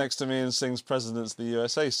sits next to me and sings Presidents of the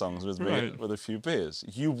USA songs with me with a few beers.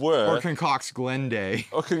 You were. Or concocts Glenday.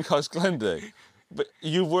 But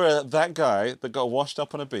you were that guy that got washed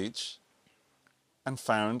up on a beach and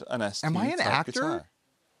found an ST. Am I an actor?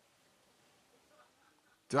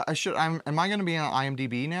 Guitar. Am I going to be on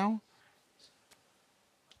IMDb now?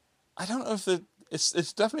 I don't know if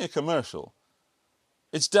it's definitely a commercial.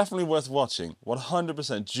 It's definitely worth watching,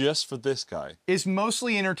 100%, just for this guy. It's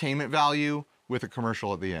mostly entertainment value with a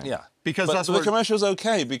commercial at the end. Yeah, because the commercial's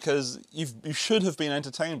okay because you should have been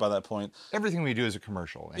entertained by that point. Everything we do is a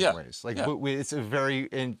commercial, anyways. It's a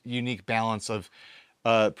very unique balance of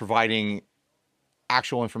providing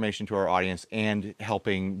actual information to our audience and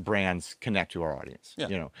helping brands connect to our audience. Yeah.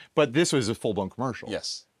 You know, but this was a full-blown commercial.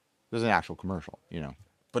 Yes, this is an actual commercial. You know,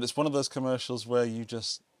 but it's one of those commercials where you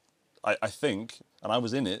just, I think, and I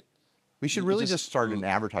was in it. We should really just start an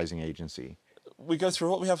advertising agency. We go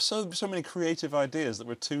through we have so many creative ideas that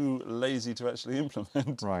we're too lazy to actually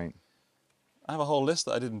implement. Right. I have a whole list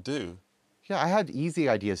that I didn't do. Yeah, I had easy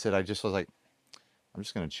ideas that I just was like, I'm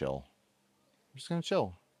just gonna chill.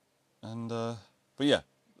 And but yeah,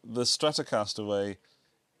 the Castaway.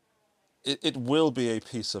 It will be a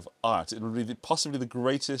piece of art. It will be possibly the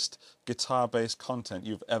greatest guitar-based content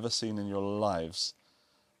you've ever seen in your lives.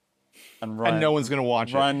 And no one's going to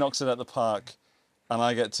watch it. Ryan knocks it at the park, and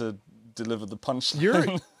I get to deliver the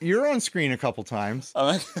punchline. You're on screen a couple times.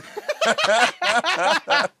 I mean,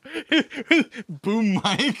 Boom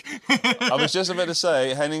mic. I was just about to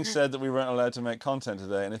say, Henning said that we weren't allowed to make content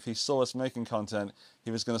today, and if he saw us making content,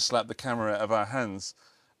 he was going to slap the camera out of our hands,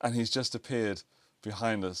 and he's just appeared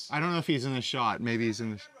behind us. I don't know if he's in the shot. Maybe he's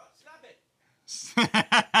in the... Slap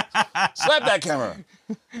that camera!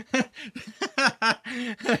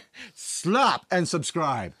 Slap and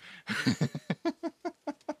subscribe.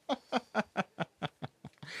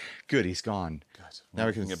 Good, he's gone. Good. Now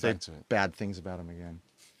we can get say back to it. bad things about him again.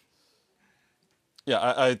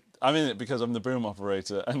 Yeah, I'm in it because I'm the boom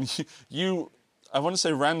operator, and you I want to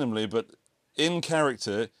say randomly, but in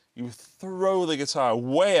character, you throw the guitar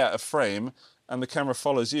way out of frame, and the camera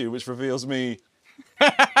follows you, which reveals me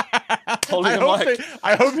holding a mic.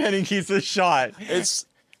 I hope Henning keeps this shot.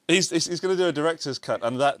 He's going to do a director's cut,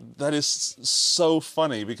 and that is so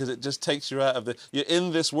funny because it just takes you out of you're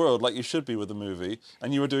in this world like you should be with the movie,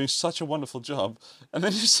 and you were doing such a wonderful job, and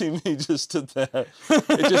then you see me just stood there.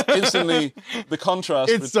 It just instantly, the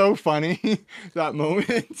contrast. It's so funny, that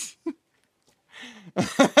moment.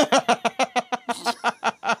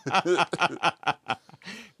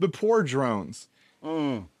 The poor drones.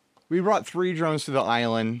 We brought 3 drones to the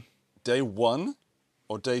island. Day 1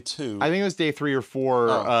 or day 2? I think it was day 3 or 4.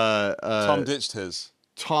 Tom ditched his.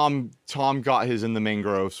 Tom got his in the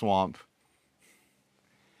mangrove swamp.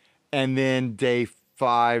 And then day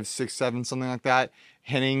 5, 6, 7, something like that,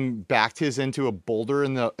 Henning backed his into a boulder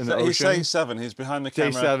in the ocean. He's saying 7. He's behind the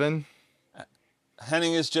camera. Day 7.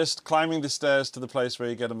 Henning is just climbing the stairs to the place where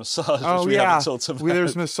you get a massage, Oh, which we yeah. haven't talked about.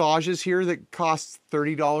 There's massages here that cost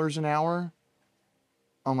 $30 an hour.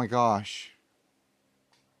 Oh my gosh.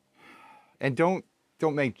 And don't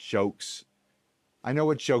make jokes. I know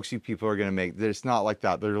what jokes you people are going to make. It's not like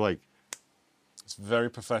that. They're like... It's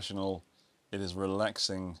very professional. It is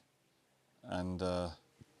relaxing. And...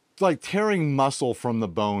 like tearing muscle from the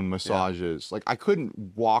bone massages. Yeah. Like I couldn't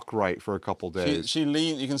walk right for a couple days.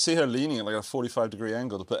 You can see her leaning at like a 45-degree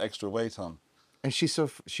angle to put extra weight on. And she's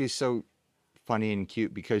so funny and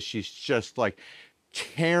cute because she's just like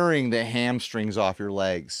tearing the hamstrings off your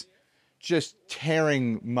legs. Just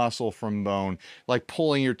tearing muscle from bone, like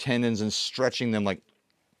pulling your tendons and stretching them like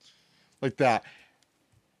that.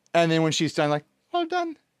 And then when she's done, like, well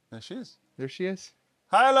done. There she is. There she is.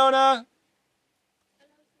 Hi, Lona.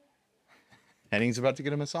 Henning's about to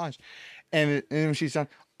get a massage. And when she's done,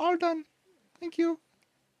 all done. Thank you.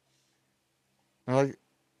 I'm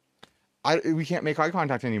like, we can't make eye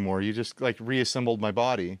contact anymore. You just like reassembled my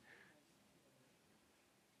body.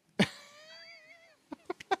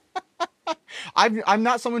 I'm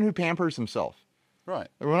not someone who pampers himself. Right.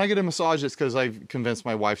 When I get a massage, it's because I've convinced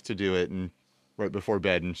my wife to do it, and right before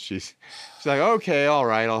bed, and she's like, okay, all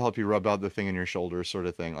right, I'll help you rub out the thing in your shoulder, sort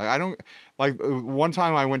of thing. Like I don't like. One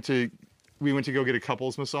time we went to go get a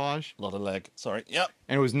couples massage. A lot of leg. Sorry. Yep.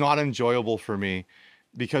 And it was not enjoyable for me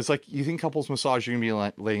because like you think couples massage, you're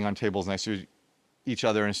gonna be laying on tables next to each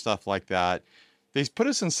other and stuff like that. They put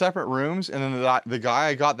us in separate rooms, and then the guy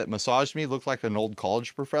I got that massaged me looked like an old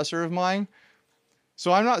college professor of mine.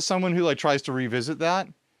 So I'm not someone who like tries to revisit that,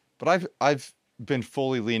 but I've been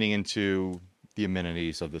fully leaning into the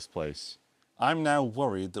amenities of this place. I'm now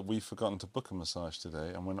worried that we've forgotten to book a massage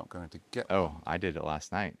today, and we're not going to get one. Oh, I did it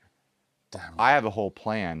last night. Damn you. I have a whole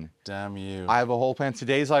plan. Damn you. I have a whole plan.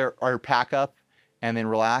 Today's our pack up and then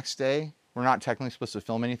relax day. We're not technically supposed to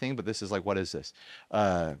film anything, but this is like, what is this?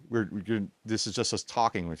 This is just us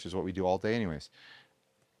talking, which is what we do all day anyways.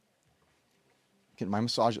 Get my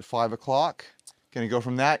massage at 5 o'clock. Gonna go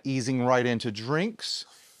from that, easing right into drinks,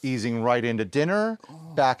 easing right into dinner,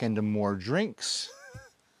 back into more drinks.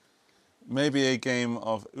 Maybe a game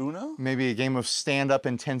of Uno? Maybe a game of stand-up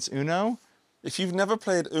intense Uno. If you've never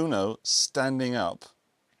played Uno standing up,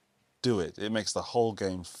 do it. It makes the whole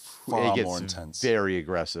game far more intense. Very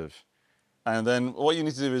aggressive. And then what you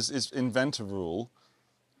need to do is invent a rule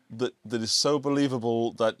that is so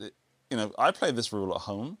believable that, I play this rule at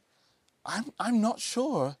home. I'm not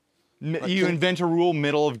sure. You invent a rule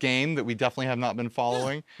middle of game that we definitely have not been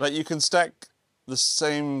following. Yeah. Like you can stack the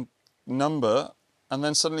same number, and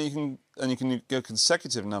then suddenly you can go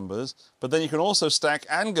consecutive numbers, but then you can also stack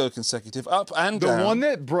and go consecutive up and down.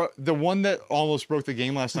 The one that almost broke the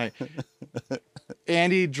game last night.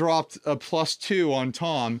 Andy dropped a +2 on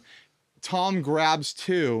Tom. Tom grabs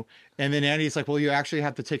 2, and then Andy's like, well, you actually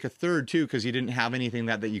have to take a third too because you didn't have anything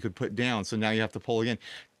that you could put down, so now you have to pull again.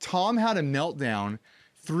 Tom had a meltdown,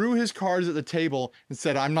 threw his cards at the table, and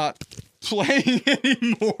said, I'm not playing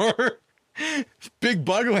anymore. Big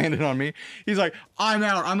bug landed on me. He's like, I'm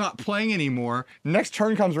out. I'm not playing anymore. Next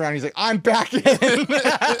turn comes around. He's like, I'm back in.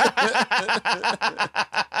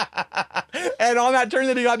 And on that turn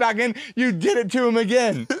that he got back in, you did it to him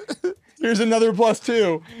again. Here's another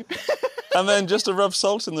 +2. And then just to rub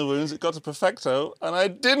salt in the wounds, it got to perfecto, and I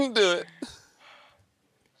didn't do it.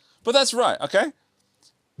 But that's right, okay?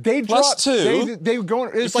 They Plus dropped, 2. They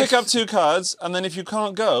go. You pick up 2 cards, and then if you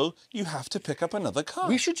can't go, you have to pick up another card.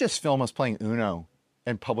 We should just film us playing Uno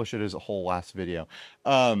and publish it as a whole last video.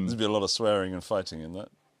 There'd be a lot of swearing and fighting in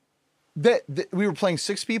that. We were playing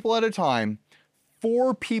 6 people at a time.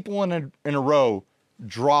 4 people in a row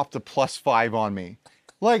dropped a +5 on me,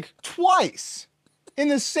 like twice in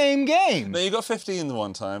the same game. No, you got 15 the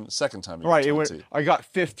one time. The second time you Right, got 20. I got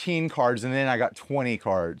 15 cards and then I got 20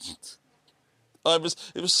 cards. It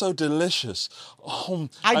was so delicious. Oh,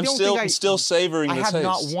 I'm still savoring the taste. I have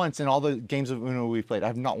not once in all the games of Uno we've played, I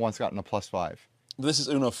have not once gotten a +5. This is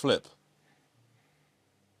Uno Flip.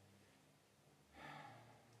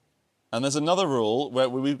 And there's another rule where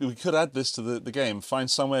we could add this to the game,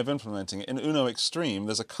 find some way of implementing it. In Uno Extreme,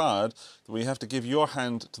 there's a card that we have to give your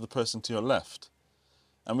hand to the person to your left.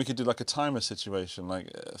 And we could do like a timer situation, like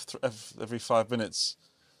every 5 minutes,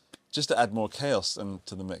 just to add more chaos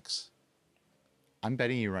to the mix. I'm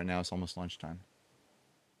betting you right now it's almost lunchtime.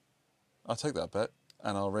 I'll take that bet,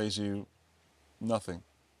 and I'll raise you nothing.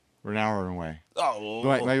 We're an hour away.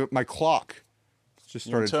 Oh! My clock just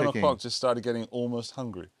Your started internal ticking. clock just started getting almost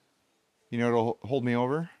hungry. You know what'll hold me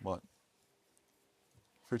over? What?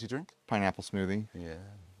 Fruity drink? Pineapple smoothie. Yeah.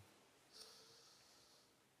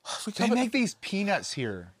 They make these peanuts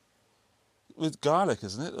here. With garlic,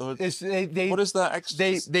 isn't it? Or They what is that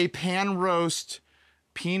extra? They pan roast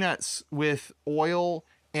peanuts with oil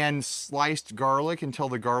and sliced garlic until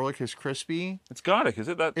the garlic is crispy. It's garlic, is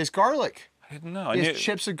it? It's garlic. I didn't know. It's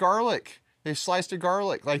chips of garlic. They sliced a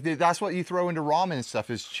garlic. Like that's what you throw into ramen and stuff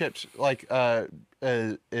is chips, like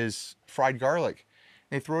is fried garlic.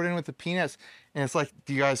 They throw it in with the peanuts, and it's like,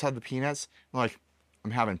 do you guys have the peanuts? I'm like,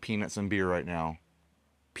 I'm having peanuts and beer right now.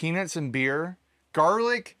 Peanuts and beer,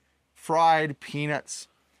 garlic, fried peanuts,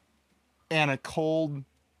 and a cold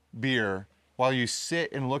beer while you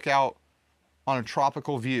sit and look out on a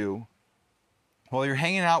tropical view while you're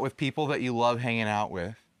hanging out with people that you love hanging out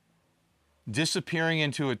with, disappearing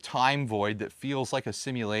into a time void that feels like a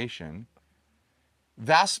simulation.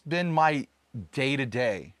 That's been my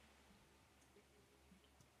day-to-day.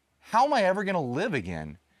 How am I ever going to live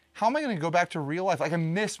again? How am I going to go back to real life? Like, I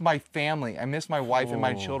miss my family. I miss my wife and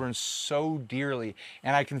my children so dearly.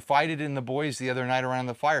 And I confided in the boys the other night around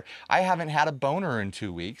the fire. I haven't had a boner in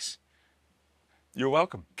 2 weeks. You're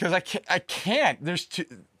welcome. Because I can't. There's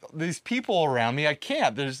these people around me. I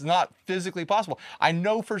can't. There's not physically possible. I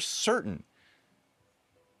know for certain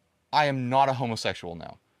I am not a homosexual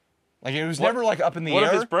now. Like, it was never like up in the air.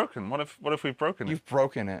 What if it's broken? What if we've broken it? You've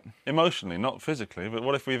broken it. Emotionally, not physically, but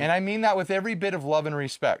what if we've... And I mean that with every bit of love and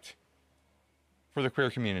respect for the queer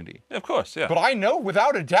community. Yeah, of course, yeah. But I know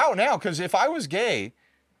without a doubt now, because if I was gay,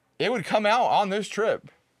 it would come out on this trip.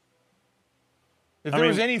 If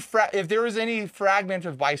there was any fragment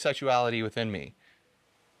of bisexuality within me,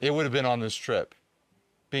 it would have been on this trip.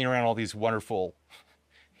 Being around all these wonderful,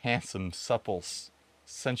 handsome, supple,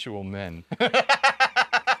 sensual men.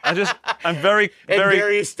 I'm very in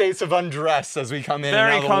various states of undress as we come in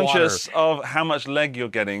very and out of the conscious water. of how much leg you're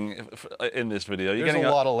getting in this video. You're There's getting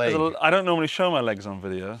a lot of leg. I don't normally show my legs on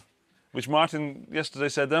video, which Martin yesterday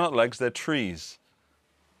said they're not legs, they're trees,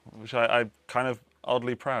 which I'm kind of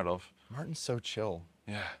oddly proud of. Martin's so chill.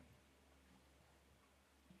 Yeah.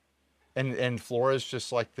 And Flora's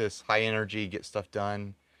just like this high energy, get stuff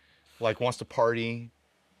done, like wants to party.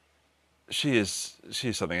 She's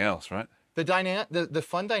something else, right? The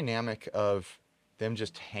fun dynamic of them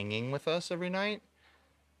just hanging with us every night.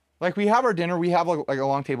 Like, we have our dinner, we have like a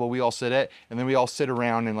long table we all sit at, and then we all sit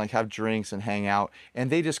around and like have drinks and hang out, and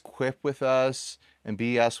they just quip with us and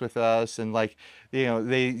BS with us, and like,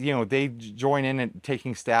 they join in at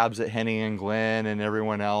taking stabs at Henny and Glenn and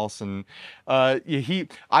everyone else. And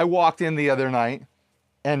I walked in the other night,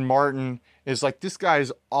 and Martin is like, this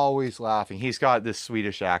guy's always laughing. He's got this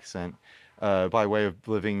Swedish accent by way of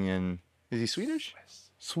living in, is he Swedish?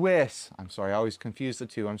 Swiss. I'm sorry, I always confuse the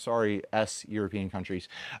two. I'm sorry, European countries.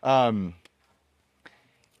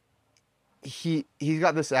 He's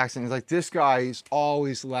got this accent. He's like, this guy's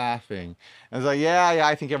always laughing. And I was like, yeah,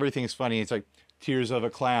 I think everything's funny. It's like tears of a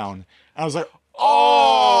clown. And I was like,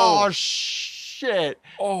 oh shit.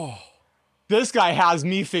 Oh. This guy has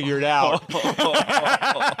me figured out.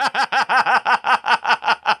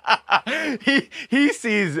 He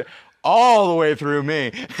sees all the way through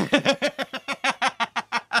me.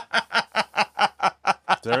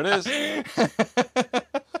 There it is.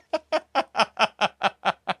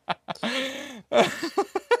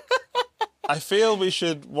 I feel we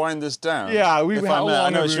should wind this down. Yeah, I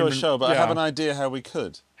know it's your show, but I have yeah. an idea how we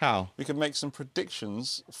could. How? We could make some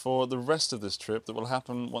predictions for the rest of this trip that will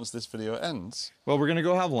happen once this video ends. Well, we're gonna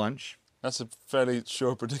go have lunch. That's a fairly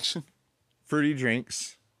sure prediction. Fruity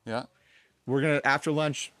drinks. Yeah. We're gonna, after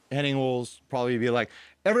lunch, Henning will probably be like,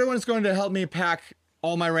 everyone's going to help me pack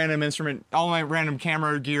all my random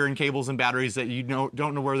camera gear and cables and batteries that you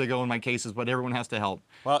don't know where they go in my cases, but everyone has to help.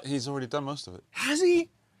 Well, he's already done most of it. Has he?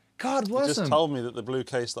 God bless him. He just told me that the blue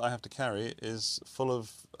case that I have to carry is full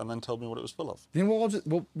of, and then told me what it was full of. Then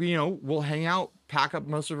we'll hang out, pack up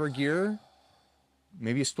most of our gear,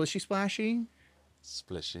 maybe a splishy splashy.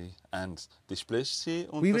 Splishy and the splishy.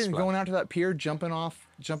 We've been going out to that pier, jumping off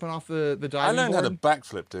the diving I learned board. how to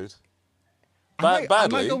backflip, dude.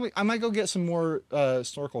 I might go get some more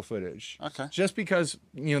snorkel footage. Okay. Just because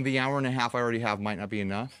the hour and a half I already have might not be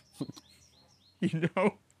enough. you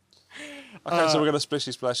know. Okay, so we're gonna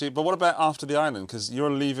splishy splashy. But what about after the island? Because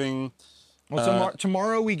you're leaving. Well,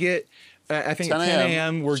 tomorrow we get. I think 10 at 10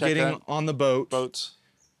 a.m. we're getting on the boat.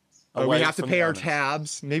 We have to pay our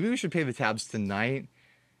tabs. Maybe we should pay the tabs tonight.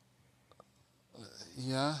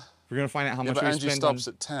 Yeah. We're gonna find out how much but we Angie spend. stops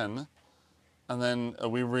at 10, and then are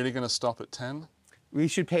we really gonna stop at 10? We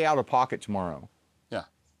should pay out of pocket tomorrow. Yeah.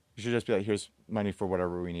 We should just be like, here's money for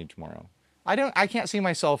whatever we need tomorrow. I can't see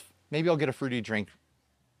myself. Maybe I'll get a fruity drink.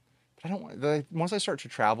 But I don't want. Once I start to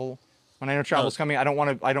travel, when I know travel's coming, I don't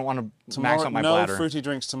want to max out my bladder. No fruity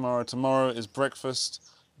drinks tomorrow. Tomorrow is breakfast.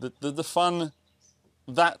 The fun.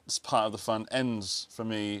 That's part of the fun ends for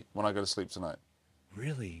me when I go to sleep tonight.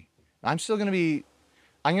 Really? I'm going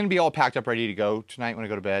to be all packed up, ready to go tonight when I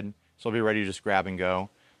go to bed. So I'll be ready to just grab and go.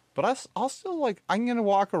 But I'll still I'm going to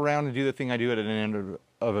walk around and do the thing I do at an end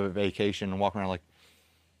of a vacation and walk around like,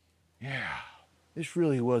 yeah, this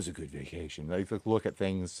really was a good vacation. Look at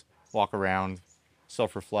things, walk around,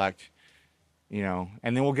 self-reflect, and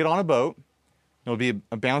then we'll get on a boat. It'll be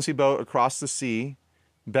a bouncy boat across the sea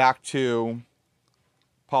back to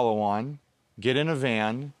Palawan, get in a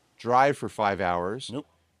van, drive for 5 hours. Nope.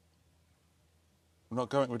 We're not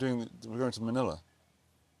going. We're going to Manila.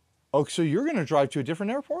 Oh, so you're going to drive to a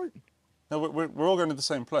different airport? No, we're all going to the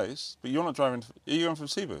same place, but you're not driving. Are you going from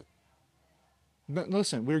Cebu? But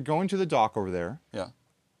listen, we're going to the dock over there. Yeah.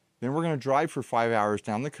 Then we're going to drive for 5 hours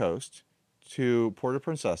down the coast to Puerto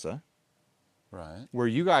Princesa. Right. Where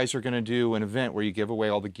you guys are going to do an event where you give away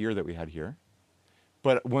all the gear that we had here.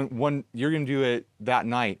 But when you're going to do it that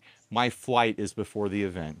night, my flight is before the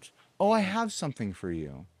event. Oh, I have something for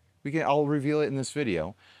you. I'll reveal it in this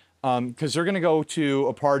video. Because they're going to go to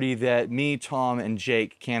a party that me, Tom, and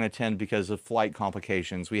Jake can't attend because of flight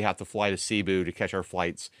complications. We have to fly to Cebu to catch our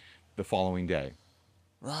flights the following day.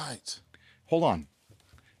 Right. Hold on.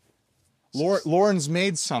 Lauren's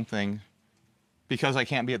made something because I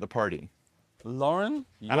can't be at the party. Lauren,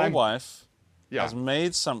 your wife, has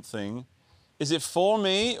made something. Is it for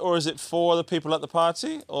me or is it for the people at the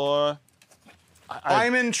party? Or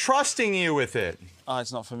I'm entrusting you with it. Oh,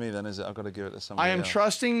 it's not for me then, is it? I've got to give it to somebody I am else.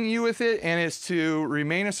 trusting you with it, and it's to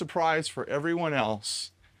remain a surprise for everyone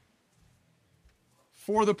else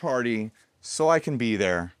for the party so I can be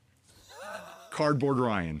there. Cardboard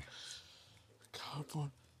Ryan.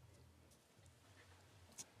 Cardboard.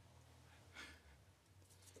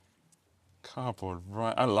 Cardboard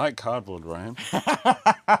Ryan. I like Cardboard Ryan.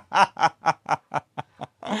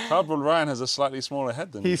 Cardboard Ryan has a slightly smaller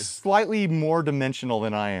head than you. He's slightly more dimensional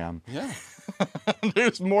than I am. Yeah.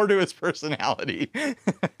 There's more to his personality.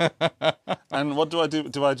 And what do I do?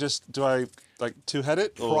 Do I like two-head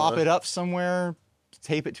it? Prop it up somewhere,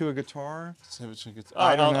 tape it to a guitar.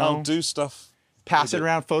 I don't know. I'll do stuff. Pass it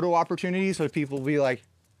around, photo opportunities, so people will be like,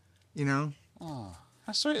 Oh,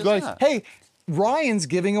 how sweet is like, that? hey, Ryan's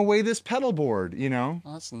giving away this pedal board, Oh,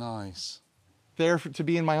 that's nice. There to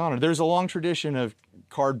be in my honor. There's a long tradition of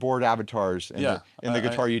cardboard avatars in the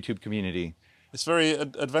guitar YouTube community. It's very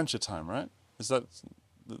Adventure Time, right? Is that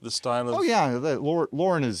the style of? Oh yeah,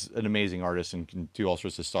 Lauren is an amazing artist and can do all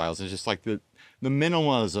sorts of styles. It's just like the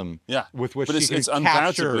minimalism with which she it's can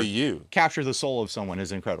undoubtedly capture the soul of someone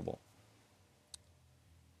is incredible.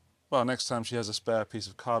 Well, next time she has a spare piece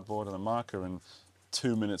of cardboard and a marker and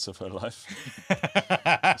 2 minutes of her life,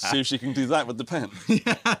 see if she can do that with the pen.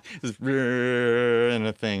 And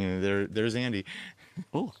a thing. There's Andy.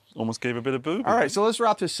 Oh, almost gave a bit of boob. All right, so let's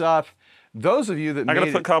wrap this up. Those of you that I gotta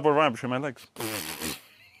put Cardboard Ryan between my legs.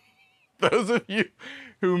 Those of you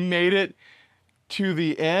who made it to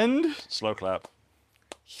the end, slow clap.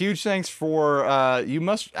 huge thanks for, you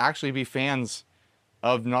must actually be fans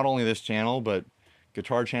of not only this channel, but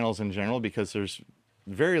guitar channels in general, because there's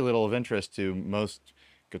very little of interest to most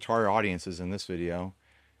guitar audiences in this video.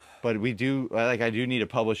 But we do, I do need to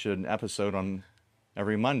publish an episode on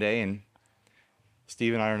every Monday, and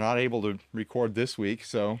Steve and I are not able to record this week,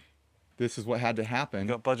 so this is what had to happen. You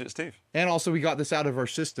got budget, Steve. And also we got this out of our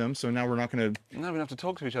system, so now we're not going to... No, we don't have to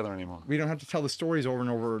talk to each other anymore. We don't have to tell the stories over and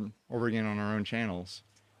over again on our own channels.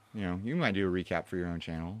 You know, you might do a recap for your own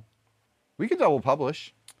channel. We could double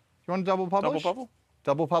publish. You want to double publish? Double bubble?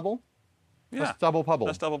 Double pubble? Yeah. Let's double pubble.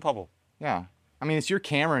 Let's double bubble. Yeah. I mean, it's your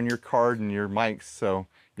camera and your card and your mics, so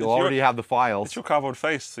you'll already have the files. It's your cardboard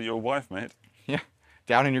face to your wife, mate. Yeah.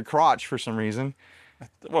 Down in your crotch for some reason.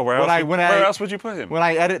 Well, where else would you put him? When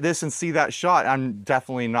I edit this and see that shot, I'm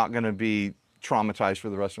definitely not going to be traumatized for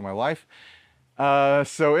the rest of my life.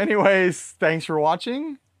 So anyways, thanks for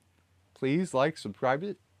watching. Please like, subscribe,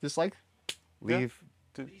 dislike, leave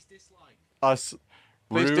Please dislike. us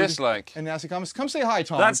Please rude dislike. and nasty comments. Come say hi,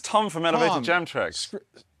 Tom. That's Tom from Elevated Tom. Jam Tracks.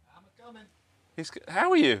 I'm coming. How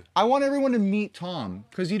are you? I want everyone to meet Tom,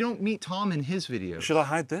 because you don't meet Tom in his videos. Should I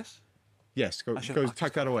hide this? Yes, go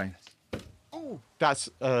tuck that away. Oh. That's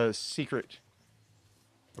a secret,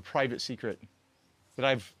 a private secret that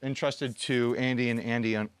I've entrusted to Andy and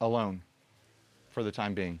Andy alone for the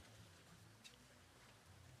time being.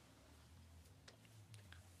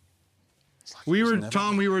 We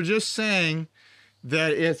were just saying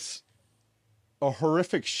that it's a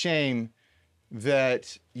horrific shame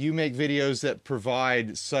that you make videos that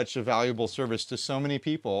provide such a valuable service to so many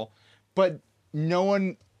people, but no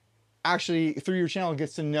one actually through your channel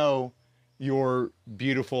gets to know your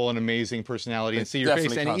beautiful and amazing personality and see your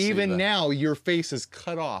face. And even now, your face is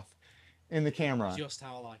cut off in the camera. Just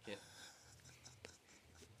how I like it.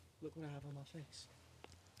 Look what I have on my face.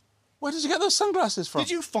 Where did you get those sunglasses from?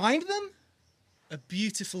 Did you find them? A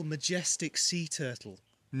beautiful, majestic sea turtle.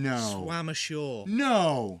 No. Swam ashore.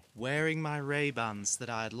 No. Wearing my Ray-Bans that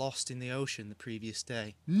I had lost in the ocean the previous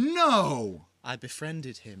day. No. I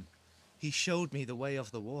befriended him. He showed me the way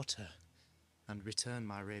of the water and returned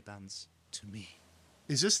my Ray-Bans to me.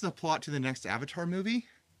 Is this the plot to the next Avatar movie?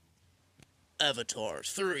 Avatar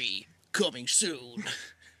 3, coming soon.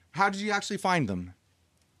 How did you actually find them?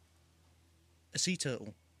 A sea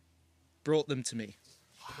turtle brought them to me,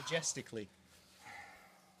 majestically.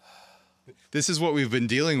 This is what we've been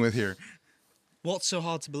dealing with here. What's so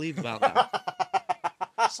hard to believe about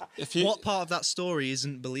that? What part of that story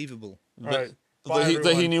isn't believable? That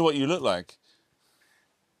he knew what you looked like.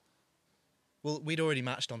 Well, we'd already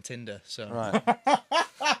matched on Tinder, so... Right.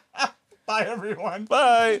 Bye, everyone.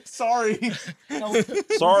 Bye. Sorry.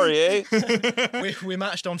 Sorry, eh? we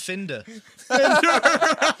matched on Finder.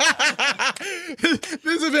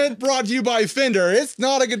 This event brought to you by Fender. It's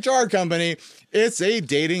not a guitar company. It's a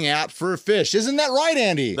dating app for fish. Isn't that right,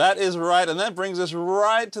 Andy? That is right, and that brings us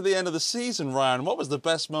right to the end of the season, Ryan. What was the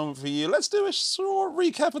best moment for you? Let's do a short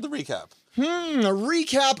recap of the recap. A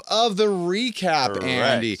recap of the recap, Correct.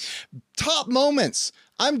 Andy. Top moments.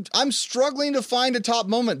 I'm struggling to find a top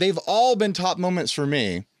moment. They've all been top moments for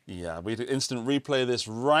me. Yeah, we could instant replay this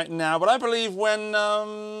right now, but I believe when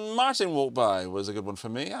Martin walked by was a good one for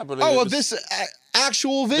me. I believe. Oh, this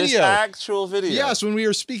actual video. This actual video. Yes, when we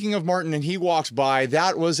were speaking of Martin and he walked by,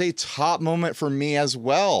 that was a top moment for me as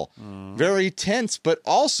well. Very tense, but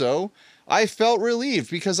also I felt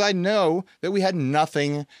relieved because I know that we had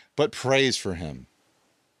nothing but praise for him.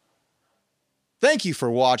 Thank you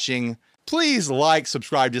for watching. Please like,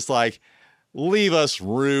 subscribe, dislike, leave us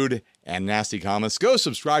rude and nasty comments. Go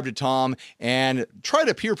subscribe to Tom and try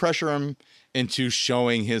to peer pressure him into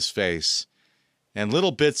showing his face and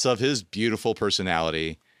little bits of his beautiful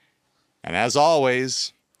personality. And as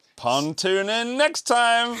always, Pontoon in next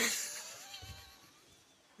time.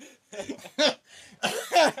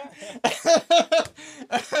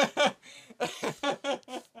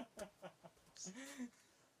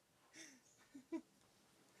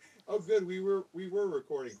 oh, good. We were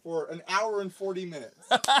recording for an hour and 40 minutes.